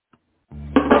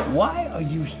 Why are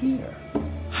you here?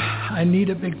 I need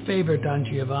a big favor, Don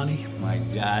Giovanni. My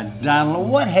God, Donald,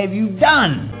 what have you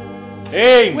done?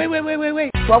 Hey! Wait.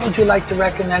 What would you like to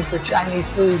recommend for Chinese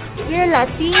food? You're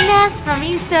Latina from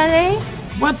East LA?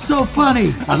 What's so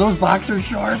funny? Are those boxer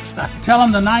shorts? Tell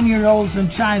them the 9-year-olds in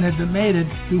China that made it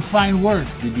do fine work.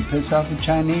 Did you piss off the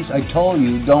Chinese? I told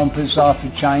you, don't piss off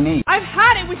the Chinese. I've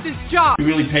had it with this job. You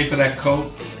really pay for that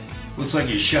coat? Looks like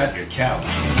you shot your couch.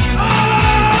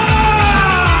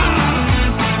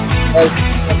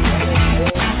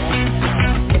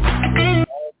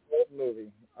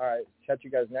 Movie. All right, catch you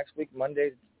guys next week,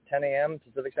 Monday, 10 a.m.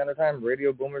 Pacific Standard Time,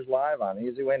 Radio Boomers Live on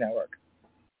eZWay Network.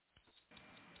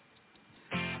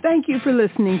 Thank you for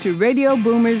listening to Radio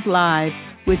Boomers Live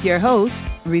with your hosts,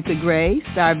 Aretha Gray,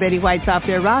 star Betty White's Off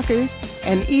Their Rockers,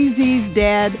 and EZ's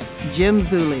dad, Jim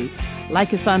Zuley.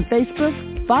 Like us on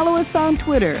Facebook, follow us on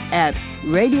Twitter at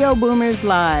Radio Boomers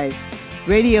Live.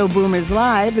 Radio Boomers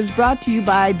Live is brought to you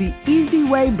by the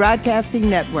eZWay Broadcasting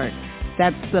Network.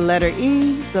 That's the letter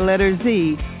E, the letter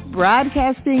Z,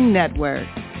 Broadcasting Network.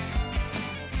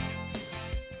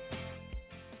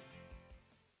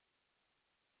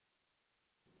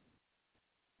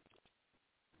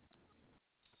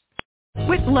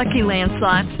 With Lucky Land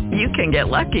Slots, you can get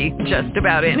lucky just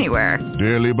about anywhere.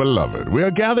 Dearly beloved, we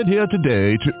are gathered here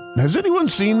today to... Has anyone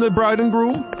seen the bride and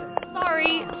groom?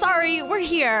 Sorry, we're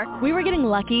here. We were getting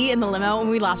lucky in the limo and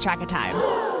we lost track of time.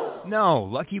 No,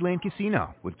 Lucky Land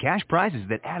Casino, with cash prizes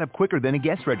that add up quicker than a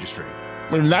guest registry.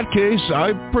 In that case,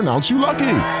 I pronounce you lucky.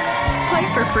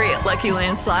 Play for free at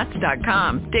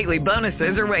LuckyLandSlots.com. Daily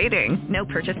bonuses are waiting. No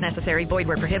purchase necessary. Void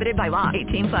where prohibited by law.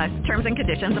 18+. Terms and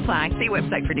conditions apply. See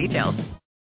website for details.